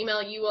follow-up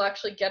email, you will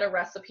actually get a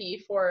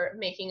recipe for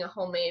making a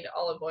homemade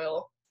olive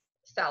oil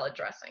salad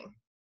dressing.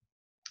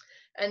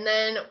 And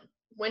then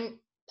when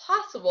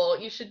possible,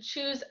 you should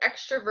choose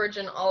extra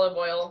virgin olive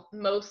oil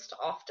most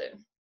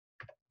often.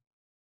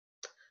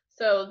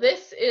 So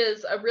this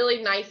is a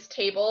really nice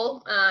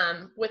table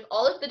with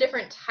all of the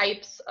different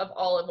types of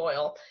olive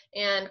oil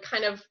and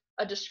kind of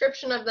a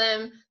description of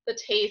them, the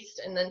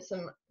taste, and then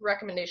some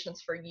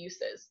recommendations for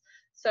uses.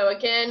 So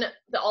again,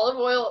 the olive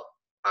oil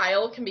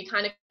aisle can be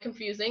kind of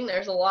confusing.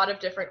 There's a lot of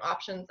different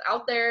options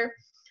out there.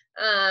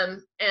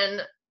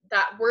 And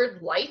that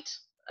word light,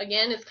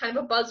 again, is kind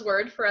of a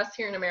buzzword for us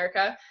here in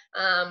America.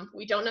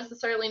 We don't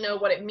necessarily know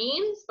what it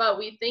means, but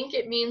we think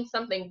it means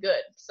something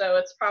good. So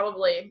it's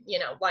probably,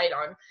 light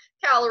on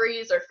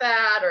calories or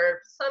fat,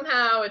 or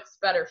somehow it's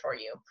better for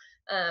you.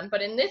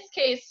 But in this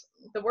case,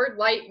 the word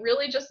light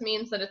really just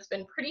means that it's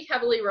been pretty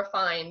heavily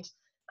refined,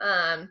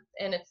 and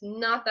it's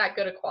not that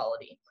good a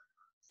quality.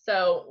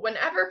 So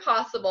whenever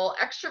possible,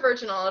 extra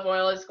virgin olive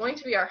oil is going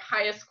to be our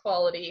highest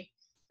quality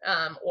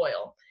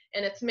oil.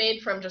 And it's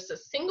made from just a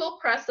single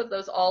press of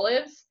those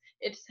olives.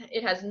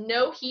 It has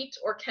no heat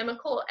or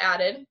chemical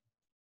added.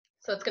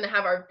 So it's going to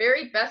have our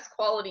very best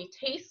quality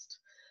taste.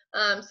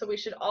 So we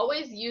should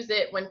always use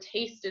it when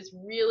taste is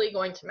really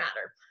going to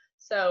matter.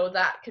 So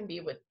that can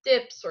be with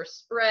dips or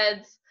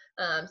spreads,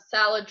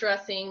 salad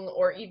dressing,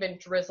 or even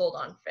drizzled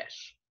on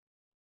fish.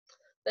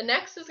 The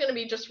next is going to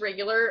be just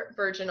regular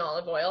virgin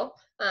olive oil.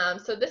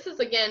 So this is,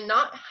 again,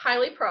 not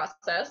highly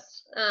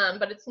processed,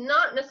 but it's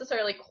not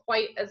necessarily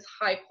quite as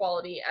high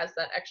quality as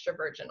that extra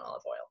virgin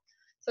olive oil.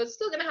 So it's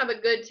still going to have a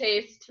good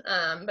taste,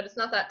 but it's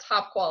not that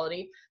top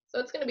quality. So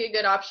it's going to be a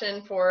good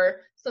option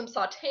for some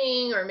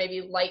sauteing or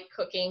maybe light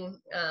cooking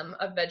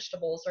of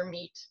vegetables or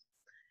meat.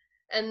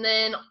 And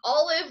then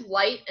olive,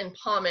 light, and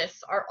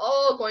pomace are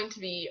all going to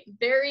be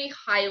very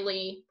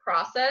highly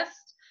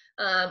processed.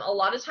 A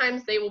lot of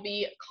times they will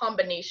be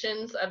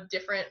combinations of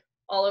different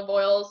olive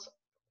oils,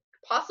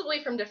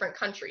 possibly from different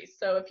countries.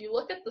 So if you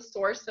look at the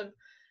source of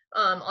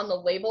on the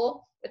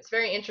label, it's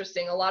very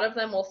interesting. A lot of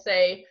them will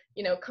say,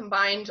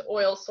 combined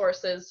oil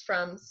sources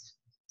from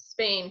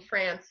Spain,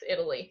 France,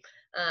 Italy.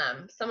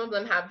 Some of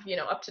them have,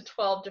 up to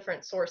 12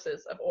 different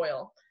sources of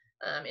oil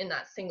in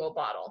that single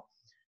bottle.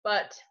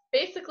 But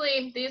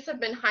basically, these have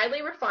been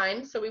highly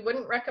refined, so we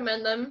wouldn't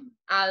recommend them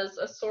as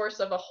a source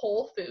of a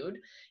whole food,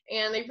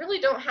 and they really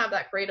don't have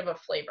that great of a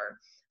flavor.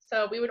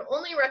 So we would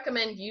only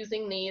recommend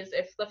using these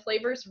if the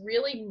flavor is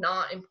really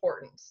not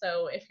important.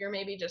 So if you're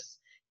maybe just,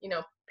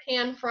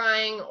 pan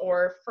frying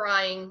or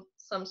frying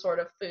some sort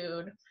of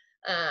food.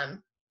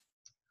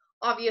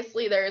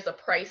 Obviously, there is a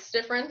price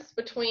difference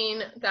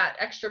between that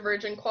extra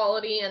virgin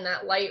quality and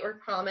that light or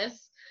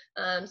pomace.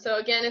 So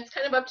again, it's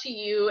kind of up to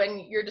you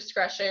and your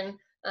discretion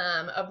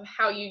of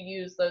how you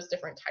use those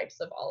different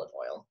types of olive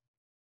oil.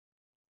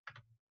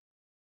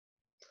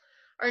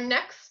 Our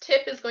next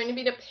tip is going to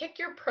be to pick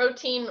your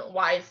protein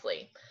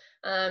wisely.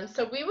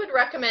 So we would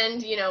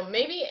recommend,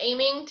 maybe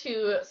aiming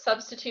to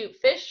substitute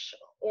fish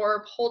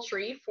or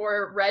poultry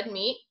for red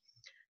meat.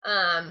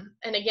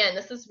 And again,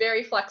 this is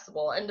very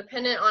flexible and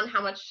dependent on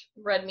how much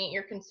red meat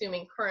you're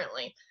consuming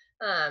currently.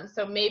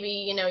 So maybe,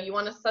 you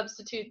want to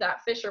substitute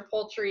that fish or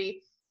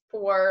poultry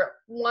for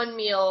one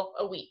meal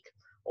a week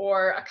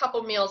or a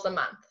couple meals a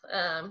month.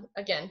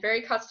 Again,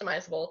 very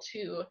customizable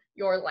to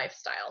your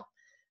lifestyle.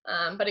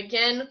 But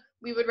again,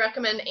 we would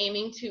recommend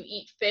aiming to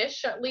eat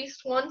fish at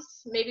least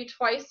once, maybe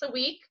twice a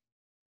week.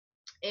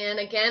 And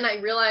again, I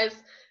realize,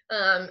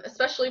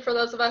 especially for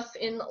those of us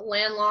in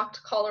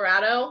landlocked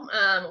Colorado,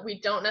 we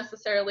don't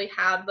necessarily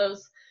have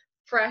those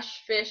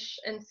fresh fish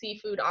and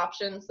seafood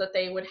options that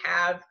they would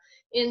have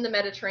in the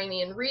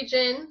Mediterranean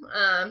region.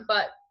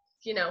 But,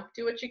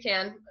 do what you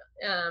can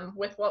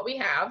with what we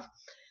have.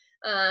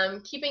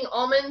 Keeping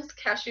almonds,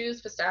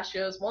 cashews,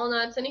 pistachios,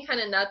 walnuts, any kind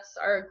of nuts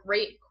are a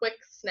great quick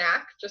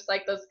snack, just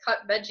like those cut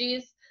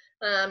veggies.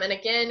 And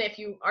again, if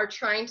you are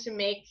trying to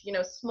make,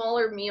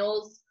 smaller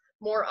meals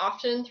more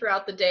often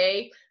throughout the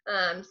day,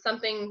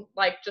 something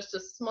like just a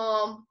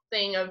small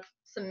thing of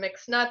some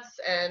mixed nuts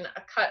and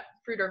a cut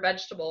fruit or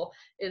vegetable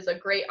is a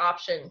great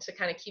option to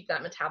kind of keep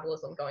that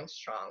metabolism going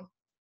strong.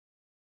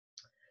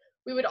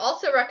 We would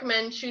also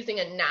recommend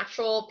choosing a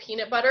natural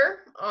peanut butter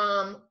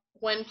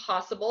when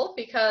possible,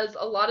 because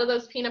a lot of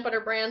those peanut butter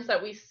brands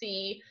that we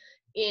see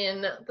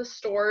in the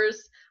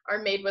stores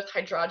are made with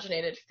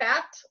hydrogenated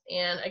fat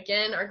and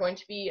again are going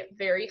to be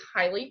very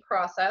highly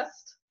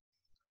processed.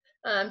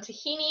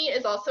 Tahini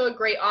is also a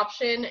great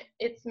option.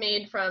 It's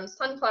made from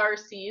sunflower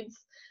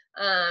seeds,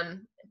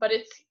 but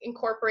it's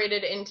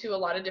incorporated into a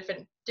lot of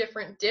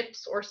different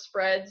dips or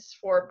spreads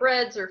for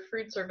breads or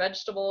fruits or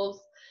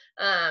vegetables.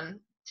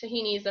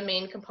 Tahini is a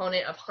main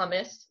component of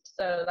hummus,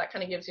 so that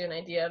kind of gives you an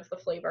idea of the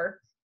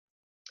flavor.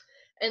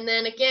 And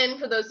then again,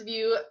 for those of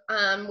you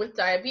with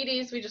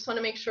diabetes, we just want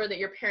to make sure that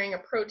you're pairing a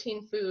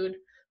protein food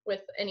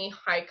with any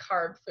high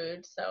carb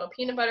food. So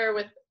peanut butter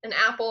with an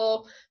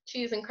apple,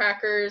 cheese and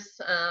crackers,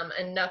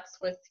 and nuts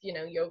with,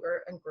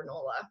 yogurt and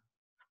granola.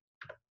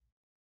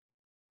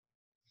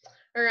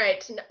 All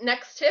right,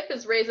 next tip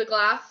is raise a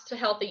glass to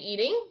healthy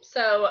eating.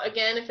 So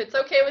again, if it's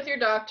okay with your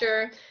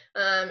doctor,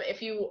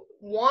 if you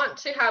want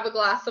to have a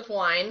glass of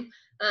wine,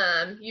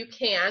 you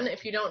can.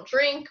 If you don't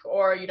drink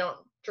or you don't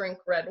drink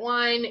red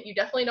wine, you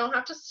definitely don't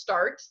have to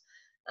start.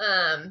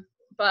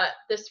 But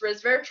this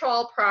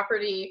resveratrol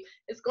property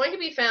is going to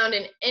be found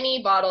in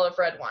any bottle of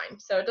red wine.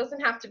 So it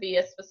doesn't have to be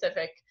a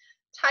specific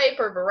type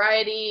or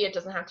variety. It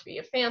doesn't have to be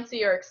a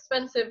fancy or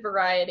expensive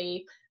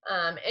variety.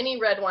 Any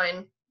red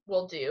wine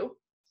will do.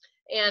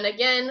 And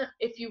again,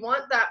 if you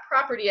want that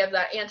property of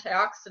that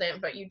antioxidant,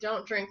 but you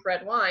don't drink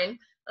red wine,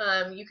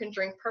 you can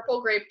drink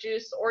purple grape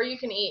juice, or you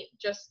can eat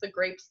just the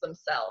grapes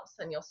themselves,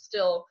 and you'll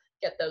still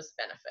get those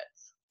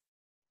benefits.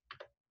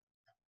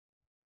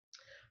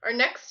 Our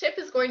next tip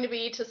is going to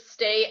be to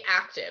stay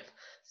active.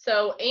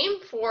 So aim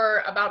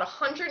for about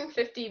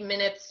 150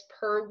 minutes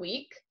per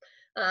week.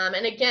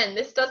 And again,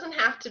 this doesn't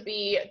have to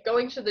be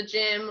going to the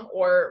gym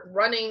or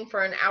running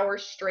for an hour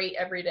straight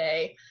every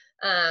day.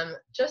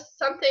 Just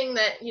something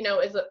that, you know,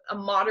 is a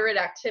moderate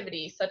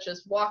activity, such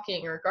as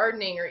walking or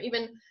gardening or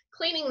even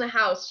cleaning the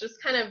house,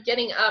 just kind of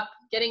getting up,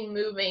 getting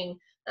moving,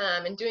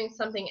 and doing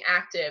something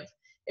active.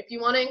 If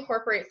you want to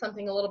incorporate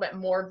something a little bit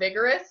more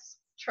vigorous,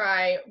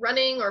 try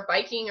running or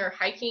biking or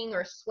hiking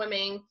or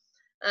swimming.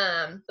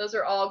 Those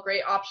are all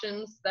great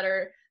options that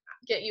are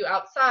get you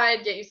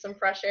outside, get you some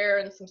fresh air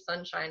and some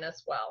sunshine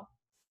as well.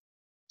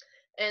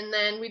 And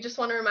then we just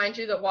want to remind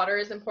you that water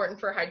is important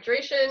for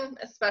hydration,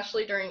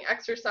 especially during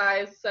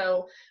exercise.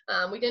 So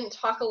we didn't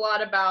talk a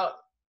lot about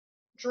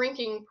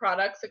drinking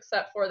products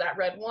except for that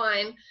red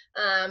wine,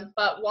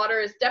 but water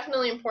is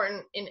definitely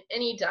important in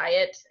any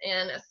diet,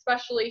 and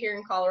especially here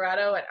in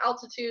Colorado at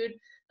altitude.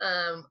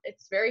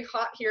 It's very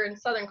hot here in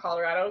southern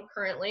Colorado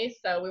currently,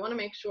 so we want to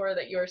make sure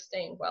that you're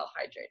staying well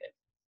hydrated.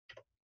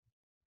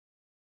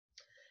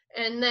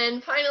 And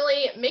then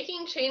finally,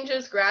 making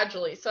changes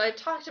gradually. So I've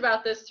talked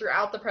about this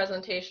throughout the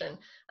presentation,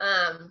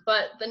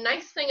 but the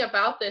nice thing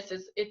about this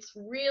is it's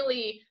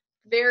really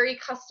very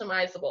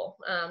customizable.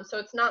 So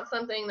it's not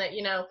something that,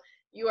 you know,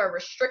 you are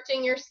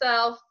restricting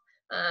yourself,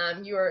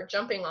 you are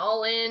jumping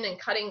all in and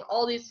cutting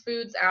all these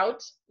foods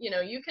out. You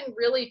know, you can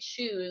really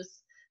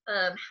choose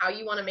how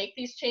you want to make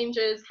these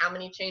changes, how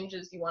many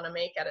changes you want to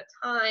make at a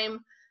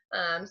time.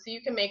 So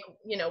you can make,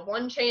 you know,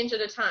 one change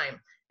at a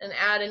time and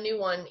add a new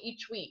one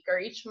each week or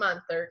each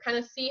month, or kind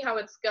of see how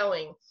it's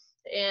going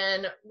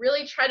and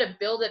really try to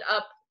build it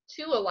up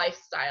to a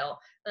lifestyle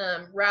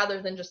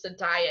rather than just a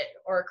diet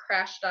or a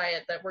crash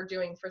diet that we're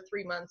doing for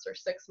 3 months or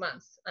 6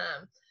 months.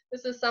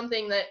 This is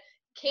something that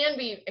can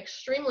be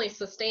extremely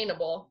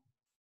sustainable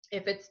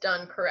if it's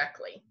done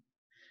correctly.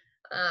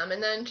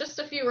 And then just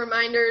a few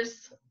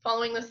reminders,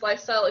 following this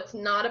lifestyle, it's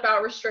not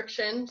about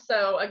restriction.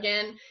 So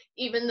again,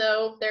 even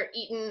though they're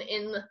eaten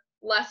in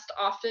less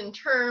often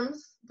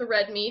terms, the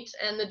red meat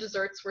and the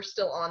desserts were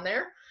still on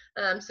there.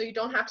 So you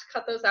don't have to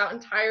cut those out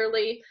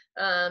entirely.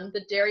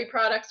 The dairy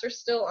products are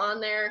still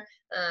on there.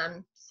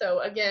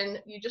 So again,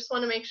 you just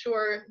want to make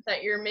sure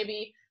that you're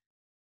maybe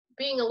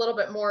being a little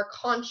bit more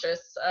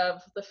conscious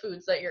of the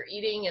foods that you're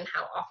eating and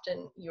how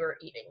often you're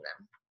eating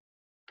them.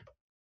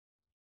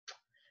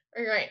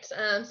 All right,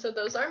 so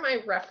those are my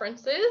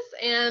references,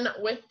 and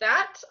with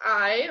that,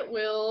 I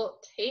will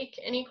take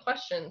any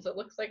questions. It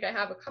looks like I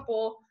have a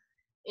couple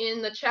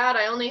in the chat.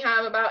 I only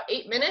have about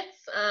 8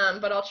 minutes,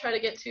 but I'll try to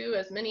get to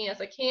as many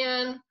as I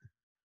can.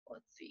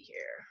 Let's see here.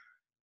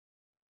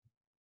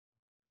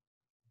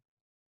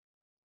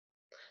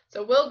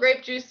 So will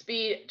grape juice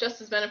be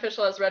just as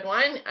beneficial as red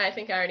wine? I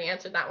think I already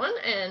answered that one,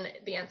 and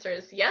the answer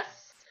is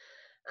yes.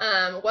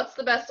 What's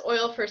the best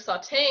oil for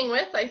sauteing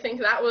with? I think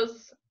that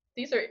was,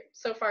 these are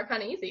so far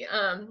kind of easy,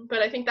 but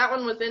I think that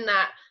one was in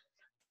that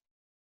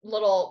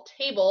little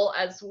table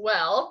as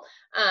well.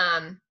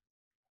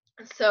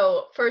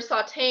 So for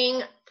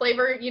sauteing,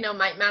 flavor, you know,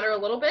 might matter a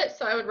little bit.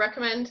 So I would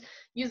recommend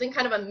using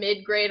kind of a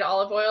mid-grade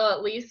olive oil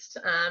at least.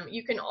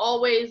 You can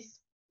always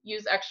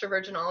use extra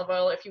virgin olive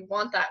oil if you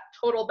want that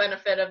total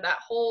benefit of that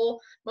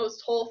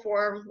most whole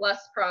form,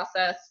 less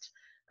processed.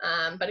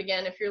 But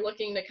again, if you're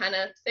looking to kind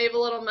of save a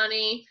little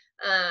money,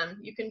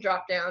 you can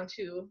drop down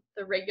to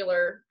the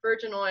regular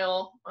virgin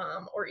oil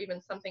or even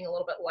something a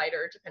little bit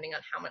lighter depending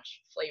on how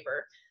much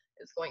flavor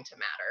is going to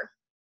matter.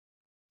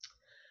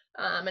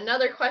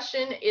 Another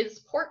question, is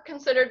pork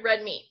considered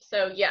red meat?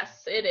 So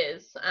yes, it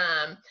is.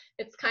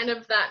 It's kind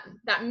of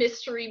that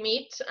mystery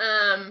meat,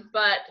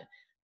 but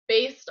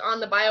based on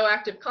the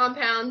bioactive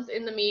compounds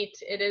in the meat,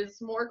 it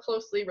is more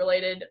closely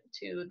related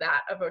to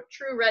that of a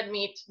true red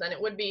meat than it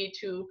would be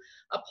to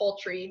a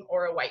poultry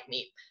or a white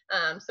meat.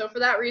 So for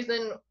that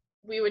reason,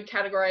 we would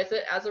categorize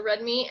it as a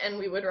red meat, and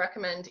we would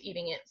recommend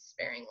eating it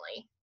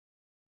sparingly.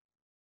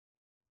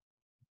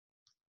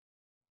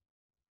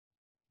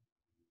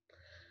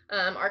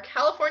 Are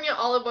California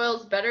olive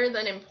oils better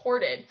than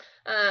imported?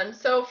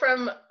 So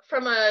from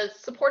a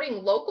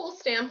supporting local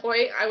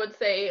standpoint, I would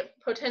say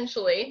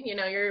potentially, you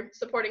know, you're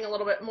supporting a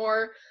little bit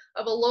more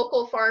of a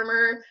local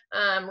farmer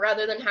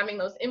rather than having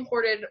those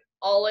imported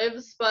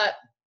olives, but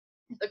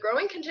the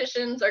growing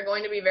conditions are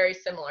going to be very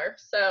similar.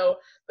 So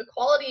the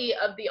quality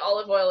of the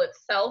olive oil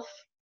itself,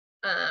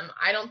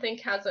 I don't think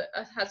has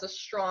a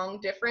strong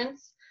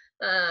difference.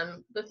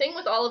 The thing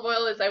with olive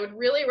oil is I would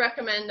really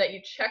recommend that you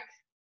check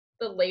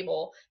the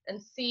label and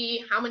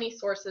see how many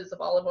sources of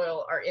olive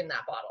oil are in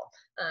that bottle.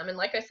 And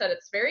like I said,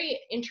 it's very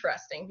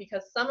interesting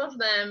because some of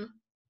them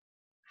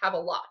have a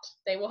lot.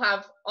 They will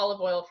have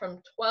olive oil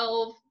from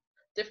 12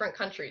 different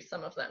countries,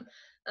 some of them.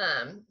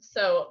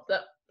 So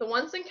the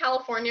ones in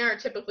California are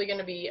typically going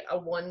to be a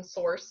one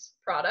source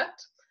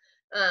product.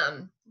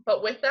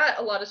 But with that,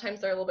 a lot of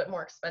times they're a little bit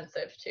more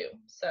expensive too.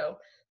 So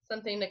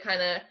something to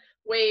kind of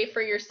weigh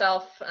for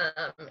yourself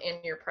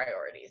and your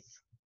priorities.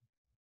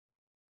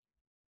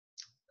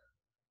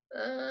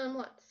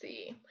 Let's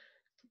see.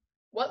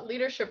 What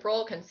leadership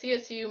role can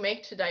CSU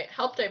make to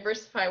help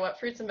diversify what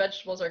fruits and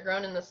vegetables are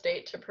grown in the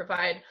state to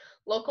provide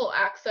local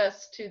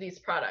access to these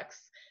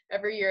products?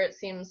 Every year, it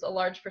seems a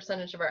large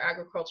percentage of our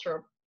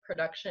agricultural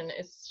production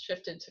is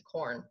shifted to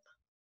corn.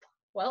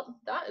 Well,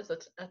 that is a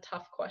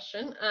tough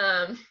question.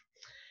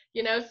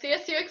 You know,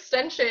 CSU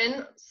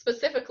Extension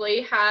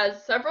specifically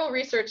has several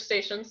research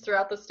stations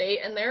throughout the state,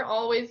 and they're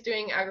always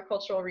doing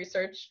agricultural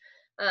research.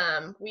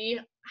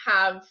 We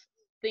have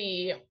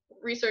the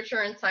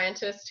researcher and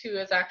scientist who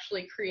has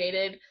actually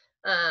created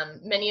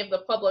many of the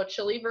Pueblo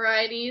chili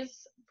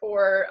varieties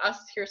for us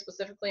here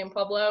specifically in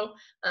Pueblo,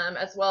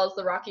 as well as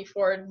the Rocky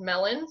Ford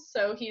melons.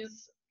 So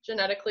he's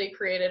genetically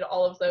created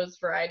all of those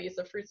varieties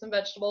of fruits and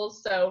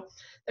vegetables. So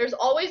there's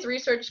always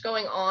research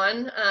going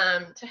on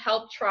to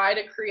help try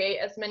to create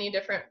as many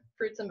different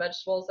fruits and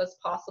vegetables as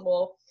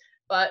possible.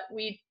 But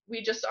we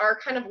just are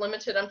kind of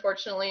limited,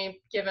 unfortunately,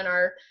 given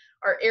our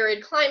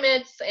arid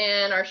climates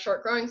and our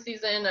short growing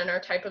season and our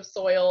type of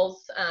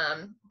soils.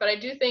 But I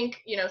do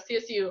think, you know,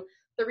 CSU,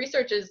 the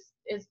research is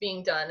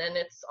being done and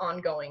it's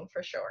ongoing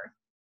for sure.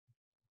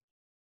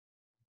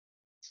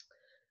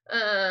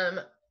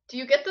 Do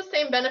you get the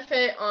same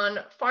benefit on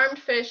farmed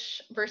fish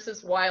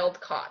versus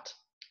wild caught?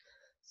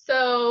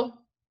 So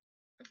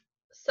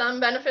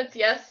some benefits,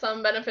 yes,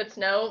 some benefits,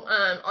 no.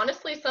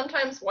 Honestly,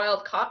 sometimes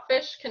wild caught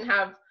fish can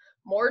have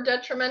more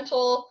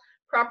detrimental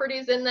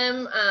properties in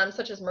them,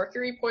 such as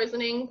mercury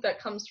poisoning that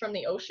comes from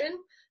the ocean.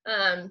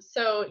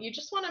 So you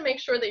just want to make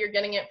sure that you're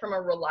getting it from a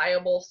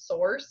reliable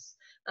source.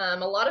 A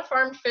lot of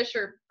farmed fish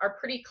are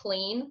pretty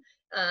clean,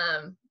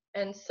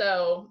 and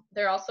so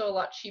they're also a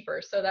lot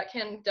cheaper. So that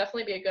can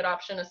definitely be a good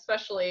option,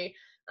 especially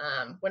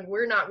when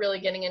we're not really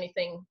getting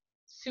anything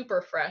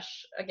super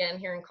fresh, again,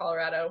 here in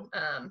Colorado,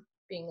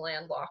 being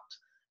landlocked.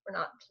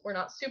 We're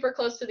not super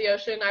close to the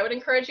ocean. I would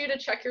encourage you to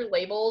check your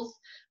labels.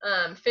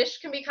 Fish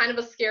can be kind of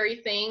a scary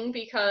thing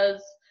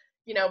because,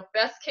 you know,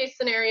 best case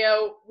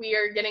scenario, we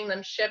are getting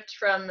them shipped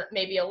from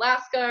maybe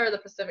Alaska or the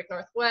Pacific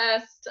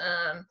Northwest,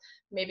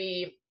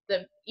 maybe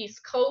the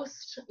East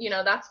Coast, you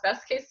know, that's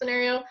best case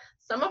scenario.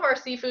 Some of our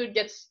seafood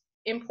gets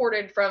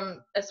imported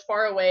from as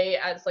far away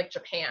as like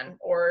Japan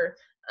or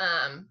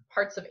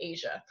parts of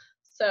Asia.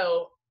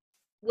 So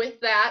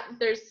with that,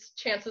 there's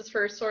chances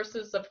for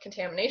sources of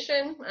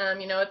contamination.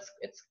 You know,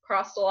 it's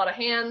crossed a lot of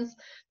hands.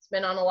 It's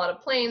been on a lot of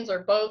planes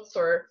or boats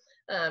or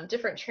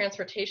different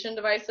transportation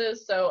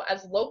devices. So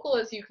as local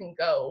as you can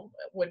go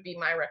would be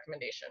my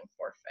recommendation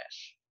for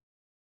fish.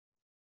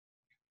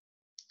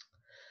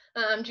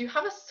 Do you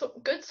have a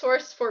good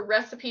source for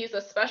recipes,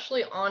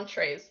 especially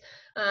entrees?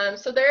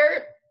 So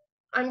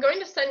I'm going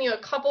to send you a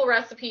couple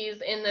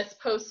recipes in this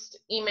post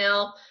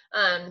email.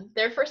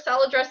 They're for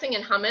salad dressing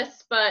and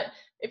hummus, but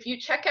if you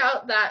check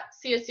out that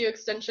CSU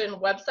Extension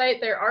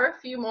website, there are a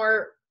few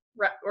more,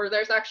 or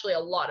there's actually a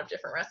lot of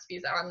different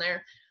recipes on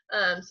there.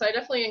 So I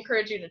definitely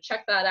encourage you to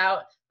check that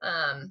out.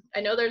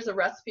 I know there's a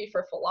recipe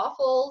for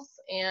falafels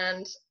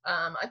and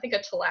I think a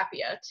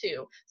tilapia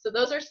too. So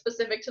those are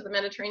specific to the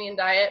Mediterranean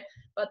diet,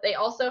 but they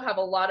also have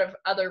a lot of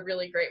other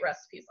really great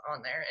recipes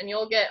on there. And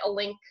you'll get a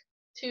link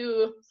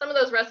to some of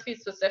those recipes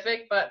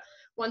specific, but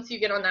once you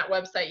get on that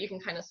website, you can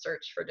kind of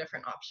search for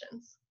different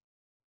options.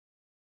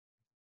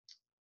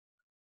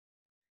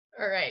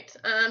 All right,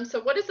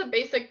 so what is a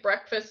basic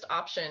breakfast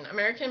option?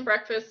 American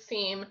breakfasts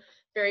seem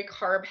very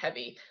carb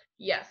heavy.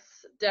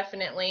 Yes,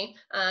 definitely.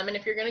 And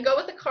if you're gonna go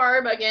with a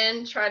carb,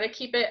 again, try to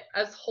keep it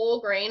as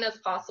whole grain as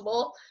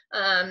possible.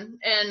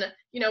 And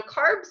you know,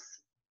 carbs,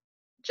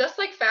 just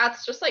like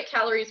fats, just like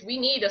calories, we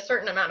need a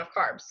certain amount of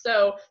carbs.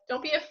 So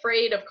don't be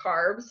afraid of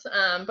carbs,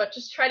 but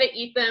just try to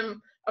eat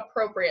them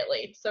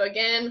appropriately. So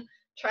again,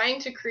 trying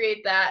to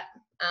create that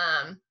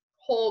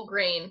whole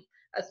grain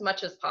as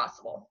much as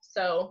possible.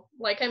 So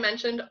like I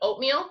mentioned,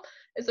 oatmeal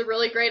is a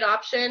really great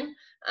option.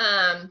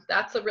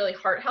 That's a really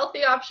heart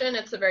healthy option.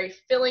 It's a very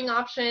filling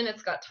option.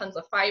 It's got tons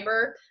of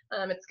fiber.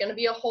 It's going to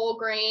be a whole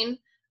grain.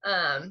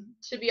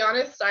 To be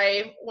honest,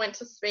 I went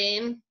to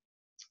Spain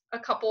a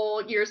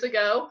couple years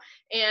ago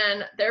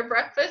and their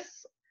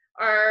breakfasts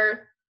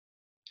are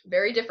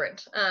very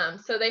different.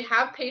 So they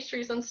have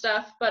pastries and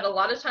stuff, but a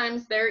lot of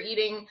times they're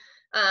eating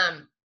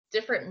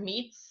different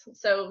meats,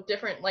 so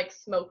different like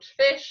smoked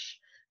fish.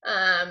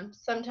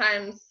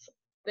 Sometimes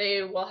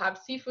they will have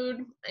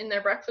seafood in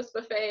their breakfast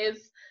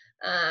buffets.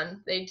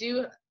 They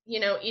do, you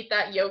know, eat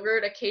that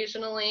yogurt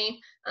occasionally.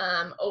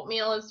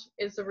 Oatmeal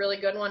is a really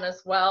good one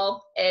as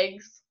well.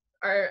 Eggs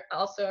are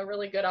also a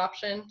really good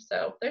option.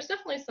 So there's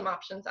definitely some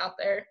options out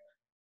there.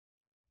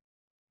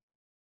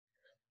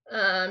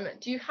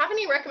 Do you have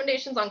any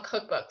recommendations on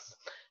cookbooks?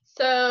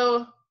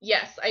 So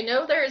yes, I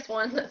know there is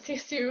one that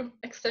CSU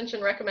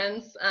Extension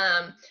recommends.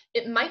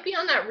 It might be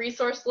on that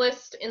resource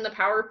list in the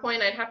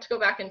PowerPoint. I'd have to go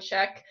back and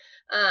check,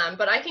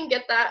 but I can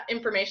get that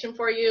information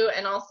for you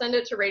and I'll send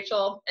it to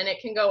Rachel and it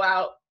can go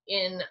out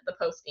in the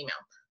post email.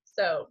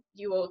 So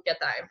you will get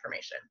that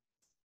information,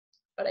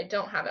 but I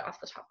don't have it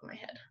off the top of my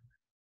head.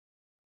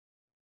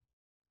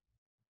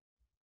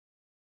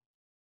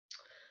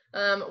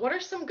 What are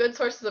some good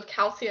sources of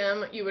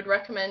calcium you would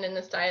recommend in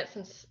this diet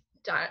since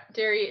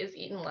dairy is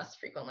eaten less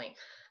frequently?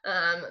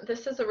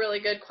 This is a really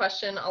good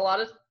question. A lot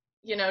of,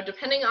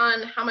 depending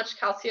on how much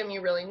calcium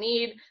you really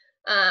need,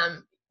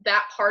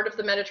 that part of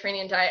the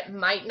Mediterranean diet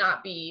might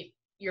not be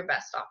your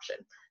best option.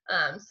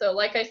 So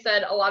like I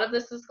said, a lot of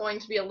this is going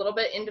to be a little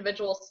bit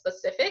individual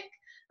specific.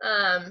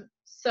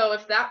 So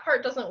if that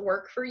part doesn't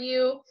work for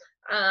you,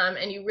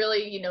 and you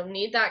really,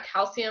 need that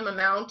calcium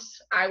amount,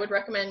 I would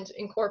recommend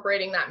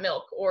incorporating that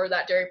milk or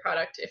that dairy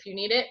product if you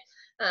need it.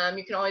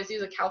 You can always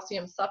use a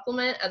calcium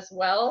supplement as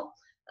well.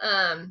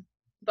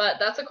 But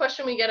that's a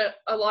question we get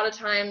a lot of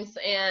times.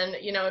 And,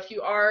 if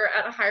you are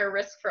at a higher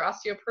risk for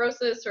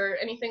osteoporosis or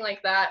anything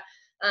like that,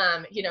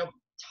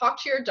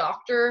 talk to your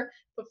doctor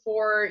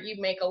before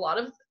you make a lot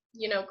of,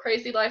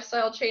 crazy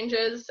lifestyle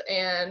changes.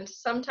 And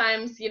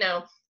sometimes,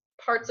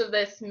 parts of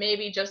this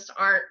maybe just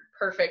aren't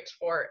perfect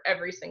for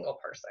every single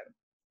person.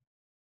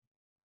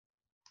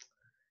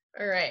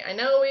 All right, I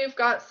know we've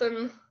got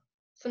some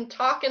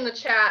talk in the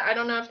chat. I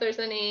don't know if there's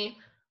any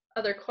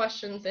other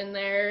questions in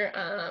there.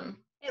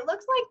 It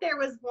looks like there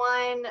was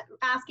one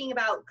asking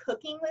about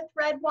cooking with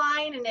red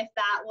wine and if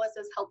that was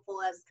as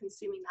helpful as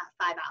consuming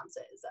that 5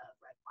 ounces of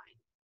red wine.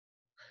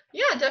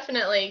 Yeah,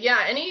 definitely.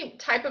 Yeah, any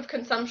type of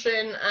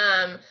consumption,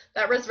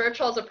 that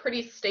resveratrol is a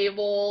pretty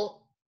stable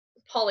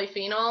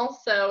polyphenol,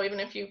 so even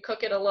if you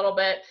cook it a little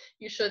bit,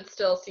 you should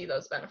still see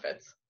those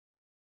benefits.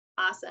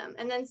 Awesome.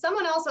 And then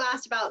someone also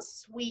asked about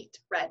sweet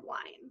red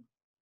wine.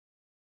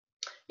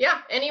 Yeah,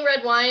 any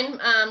red wine.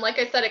 Like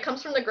I said, it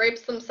comes from the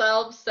grapes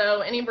themselves,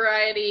 so any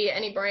variety,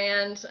 any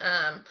brand,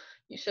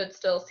 you should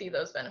still see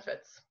those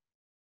benefits.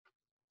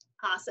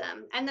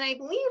 Awesome. And then I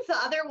believe the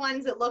other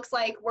ones, it looks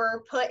like,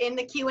 were put in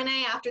the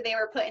Q&A after they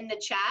were put in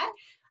the chat.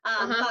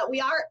 But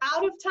we are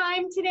out of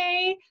time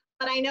today.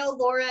 But I know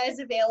Laura is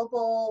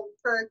available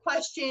for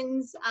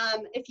questions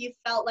if you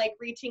felt like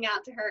reaching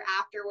out to her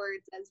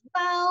afterwards as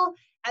well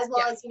as,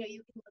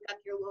 you can look up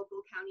your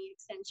local county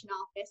extension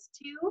office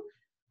too.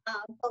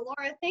 But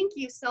Laura, thank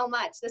you so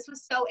much. This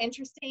was so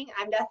interesting.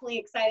 I'm definitely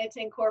excited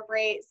to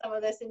incorporate some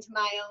of this into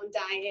my own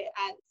diet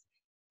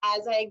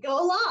as I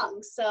go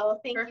along. So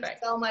thank you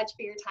so much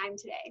for your time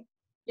today.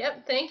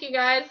 Yep, thank you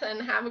guys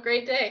and have a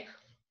great day.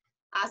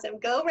 Awesome.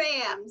 Go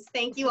Rams.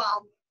 Thank you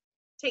all.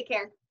 Take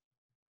care.